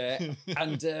work. Yeah,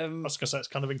 and I was going to say it's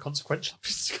kind of inconsequential in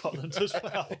Scotland as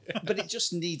well. but it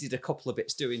just needed a couple of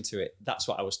bits doing to it. That's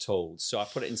what I was told. So I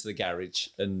put it into the garage,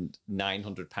 and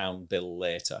 £900 bill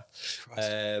later,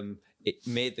 it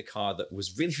made the car that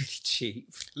was really, really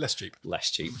cheap. Less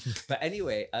cheap. But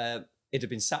anyway, it had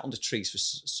been sat under trees for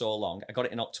so long. I got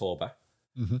it in October.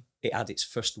 Mm-hmm. It had its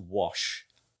first wash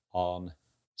on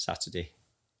Saturday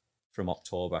from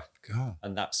October. God.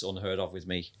 And that's unheard of with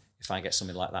me. If I get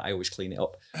something like that, I always clean it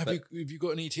up. Have you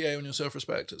got an ETA on your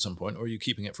self-respect at some point, or are you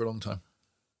keeping it for a long time?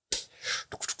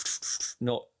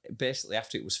 No, basically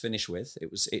after it was finished with,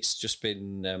 it's just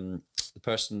been the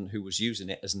person who was using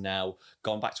it has now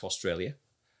gone back to Australia.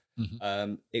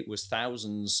 Mm-hmm. It was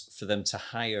thousands for them to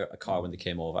hire a car when they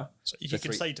came over. So you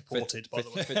can say deported, by the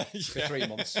way. For 3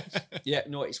 months. Yeah,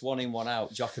 no, it's 1 in, 1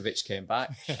 out. Djokovic came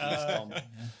back. She's gone.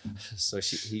 So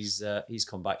he's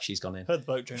come back. She's gone in. Heard the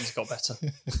boat journey's got better.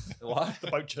 What?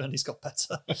 The boat journey's got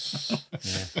better.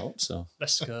 Yeah, I hope so.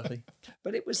 Less scurvy.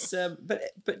 But it was,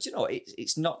 but you know,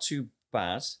 it's not too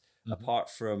bad apart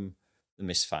from the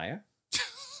misfire.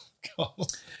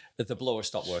 The blower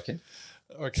stopped working.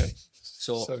 Okay.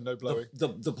 So no blowing.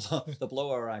 The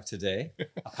blower arrived today.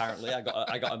 Apparently, I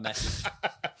got a message.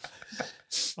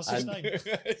 What's his name?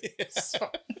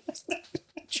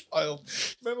 Child.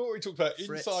 Remember what we talked about?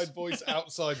 Fritz. Inside voice,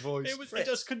 outside voice. It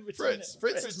just couldn't return Fritz. it.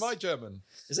 Fritz is my German.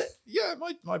 Is it? Yeah,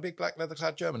 my big black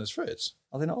leather-clad German is Fritz.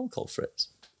 Are they not all called Fritz?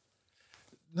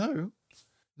 No,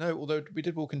 although we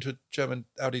did walk into a German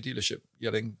Audi dealership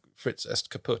yelling Fritz est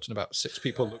kaputt, and about 6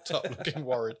 people looked up looking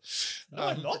worried. No,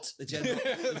 I'm not.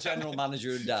 The general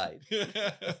manager who died.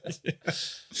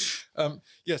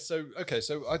 So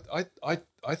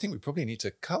I think we probably need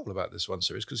to cull about this 1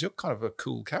 Series because you're kind of a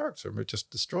cool character and we just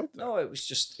destroyed that. No, it was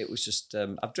just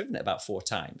I've driven it about 4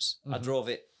 times. I drove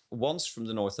it once from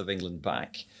the north of England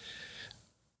back,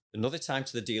 another time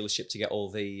to the dealership to get all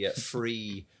the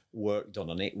free work done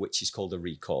on it, which is called a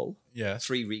recall. Yeah.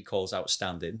 3 recalls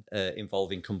outstanding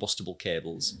involving combustible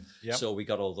cables. Yep. So we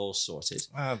got all those sorted.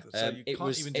 Wow, so you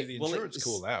can't even do the insurance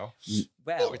call now.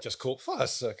 Well, we just caught fire.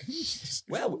 So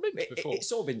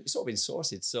it's all been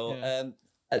sorted. So and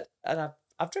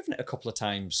I've driven it a couple of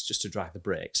times just to dry the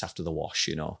brakes after the wash,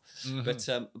 you know.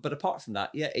 Mm-hmm. But apart from that,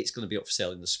 yeah, it's going to be up for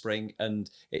sale in the spring, and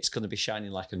it's going to be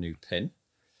shining like a new pin.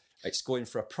 It's going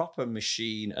for a proper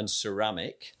machine and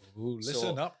ceramic. Ooh,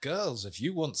 listen up, girls. If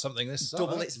you want something this summer,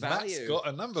 double its value. Matt's got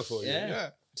a number for you.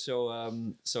 Yeah.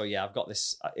 So yeah, I've got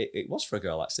this. It was for a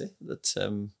girl actually.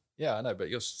 That Yeah, I know, but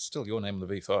you're still your name on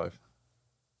the V5.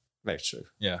 very true.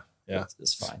 Yeah.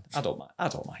 It's fine. I don't mind.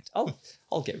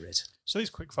 I'll get rid. So these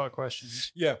quick fire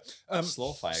questions. Yeah.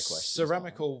 Slow fire questions.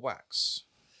 Ceramic or wax?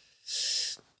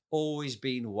 Always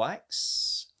been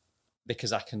wax,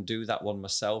 because I can do that one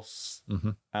myself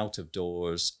out of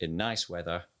doors in nice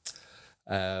weather.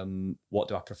 What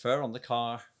do I prefer on the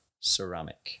car?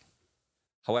 Ceramic.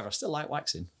 However, I still like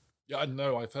waxing. Yeah, I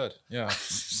know. I've heard. Yeah, I've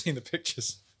seen the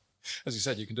pictures. As you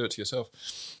said, you can do it to yourself.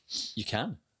 You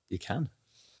can,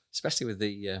 especially with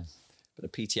the bit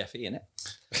of PTFE in it.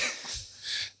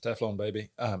 Teflon, baby.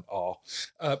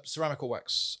 Ceramic or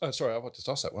wax? Sorry, I just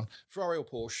asked that one. Ferrari or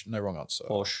Porsche? No wrong answer.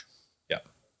 Porsche. Yeah.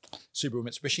 Subaru or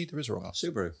Mitsubishi? There is a wrong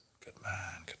answer. Subaru. Good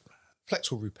man.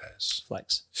 Flex or repairs?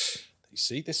 Flex. You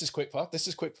see, this is quick fire.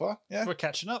 Yeah. We're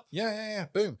catching up. Yeah.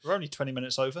 Boom. We're only 20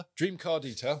 minutes over. Dream car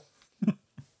detail.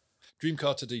 Dream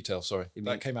car to detail, sorry.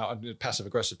 That came out passive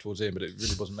aggressive towards Ian, but it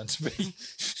really wasn't meant to be.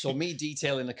 So me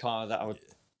detailing a car that I would...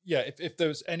 Yeah, if there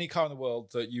was any car in the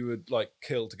world that you would like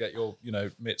kill to get your,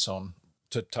 mitts on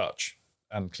to touch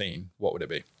and clean, what would it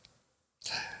be?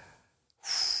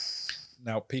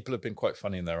 Now, people have been quite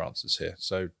funny in their answers here.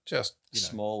 So just,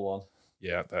 Small one.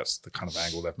 Yeah, that's the kind of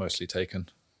angle they've mostly taken.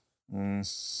 I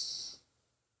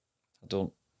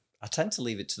tend to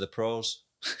leave it to the pros.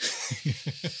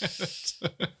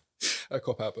 A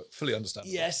cop out, but fully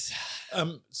understandable. Yes.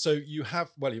 So you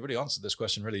have, well, you've already answered this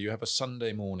question, really. You have a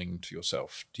Sunday morning to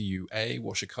yourself. Do you A,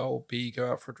 wash a car, or B, go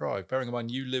out for a drive? Bearing in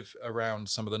mind, you live around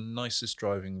some of the nicest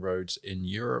driving roads in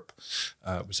Europe,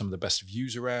 with some of the best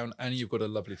views around, and you've got a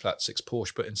lovely flat 6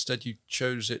 Porsche, but instead you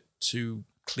chose it to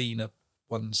clean a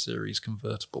 1 Series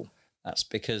convertible. That's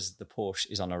because the Porsche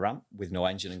is on a ramp with no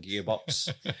engine and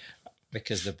gearbox,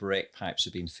 because the brake pipes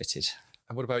have been fitted.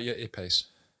 And what about your I-Pace?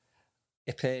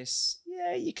 I-Pace,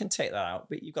 yeah, you can take that out,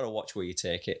 but you've got to watch where you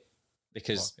take it,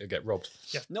 because you'll get robbed.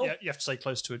 Yeah, No. you have to stay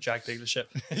close to a Jag dealership,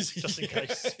 just in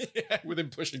case. Yeah, within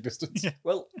pushing distance. Yeah.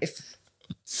 well, if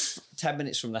 10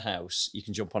 minutes from the house, you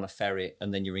can jump on a ferry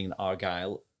and then you're in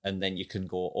Argyll, and then you can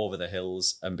go over the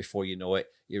hills, and before you know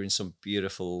it, you're in some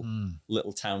beautiful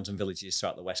little towns and villages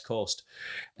throughout the west coast.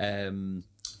 And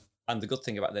the good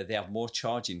thing about that, they have more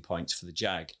charging points for the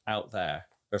Jag out there,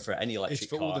 or for any electric It's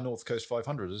for car. all the North Coast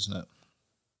 500, isn't it?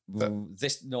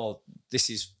 This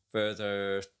is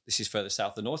further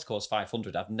south. The North Coast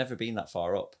 500. I've never been that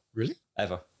far up. Really?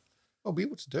 Ever. I'll be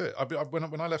able to do it.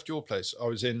 When I left your place, I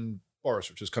was in Boris,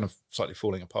 which was kind of slightly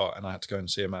falling apart, and I had to go and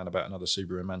see a man about another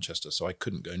Subaru in Manchester, so I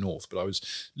couldn't go north. But I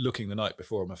was looking the night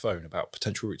before on my phone about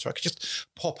potential routes, so I could just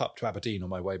pop up to Aberdeen on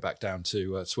my way back down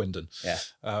to Swindon. Yeah.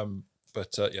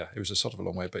 But it was a sort of a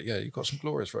long way. But yeah, you've got some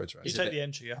glorious roads around. You take the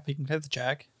MG up, you can go the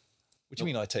Jag. What do you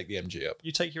mean I take the MG up?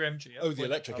 You take your MG up. Oh, the when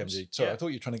it electric comes. MG. Sorry, Yeah. I thought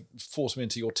you were trying to force me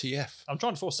into your TF. I'm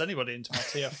trying to force anybody into my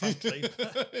TF, frankly.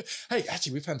 Hey,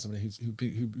 actually, we found somebody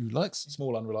who likes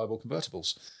small, unreliable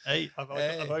convertibles. Hey, I've got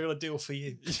a deal for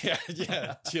you. Yeah.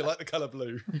 Do you like the colour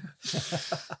blue?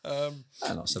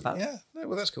 Not so bad. Yeah. No,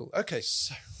 well, that's cool. Okay,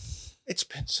 so it's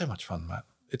been so much fun, Matt.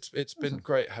 It's been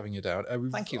great having you down.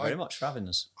 Thank you very much for having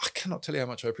us. I cannot tell you how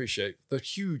much I appreciate the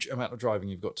huge amount of driving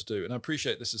you've got to do. And I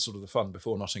appreciate this is sort of the fun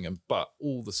before Nottingham, but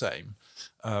all the same,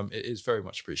 it is very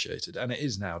much appreciated. And it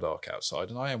is now dark outside,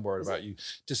 and I am worried about you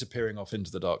disappearing off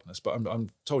into the darkness, but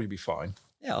I'm told you'll be fine.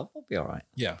 Yeah, I'll be all right.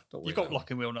 Yeah. Don't worry You've got about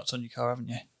locking wheel nuts on your car, haven't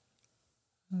you?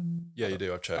 Yeah, you do.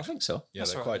 I've it. I checked. think so. Yeah,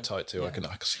 That's they're all quite right, tight too. yeah. I can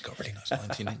see you've got really nice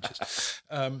 19 inches.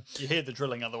 You hear the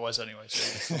drilling otherwise anyway.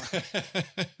 So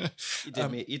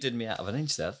You did me out of an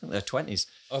inch there. I think they're 20s.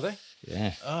 Are they?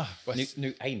 Yeah. Well,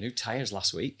 New tyres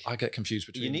last week. I get confused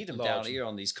between. You need them large down here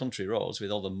on these country roads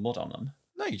with all the mud on them.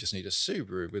 No, you just need a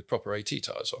Subaru with proper AT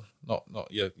tyres on,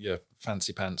 not your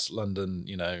fancy pants London,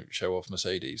 show off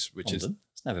Mercedes, which London?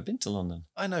 It's never been to London.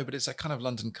 I know, but it's a kind of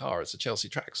London car. It's a Chelsea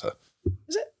Traxxer.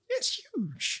 Is it? It's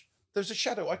huge. There's a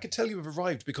shadow. I could tell you have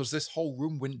arrived because this whole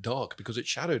room went dark because it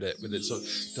shadowed it with its sort of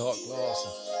dark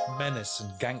glass and menace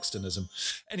and gangsterism.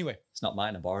 Anyway, It's not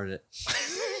mine. I borrowed it.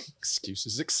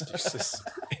 Excuses.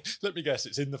 Let me guess,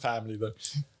 it's in the family, though.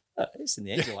 It's in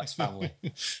the Angel Wax family.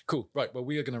 Cool. Right. Well,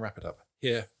 we are going to wrap it up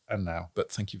here and now.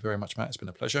 But thank you very much, Matt. It's been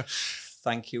a pleasure.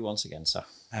 Thank you once again, sir.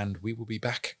 And we will be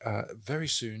back very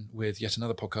soon with yet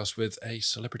another podcast with a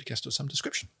celebrity guest of some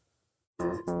description.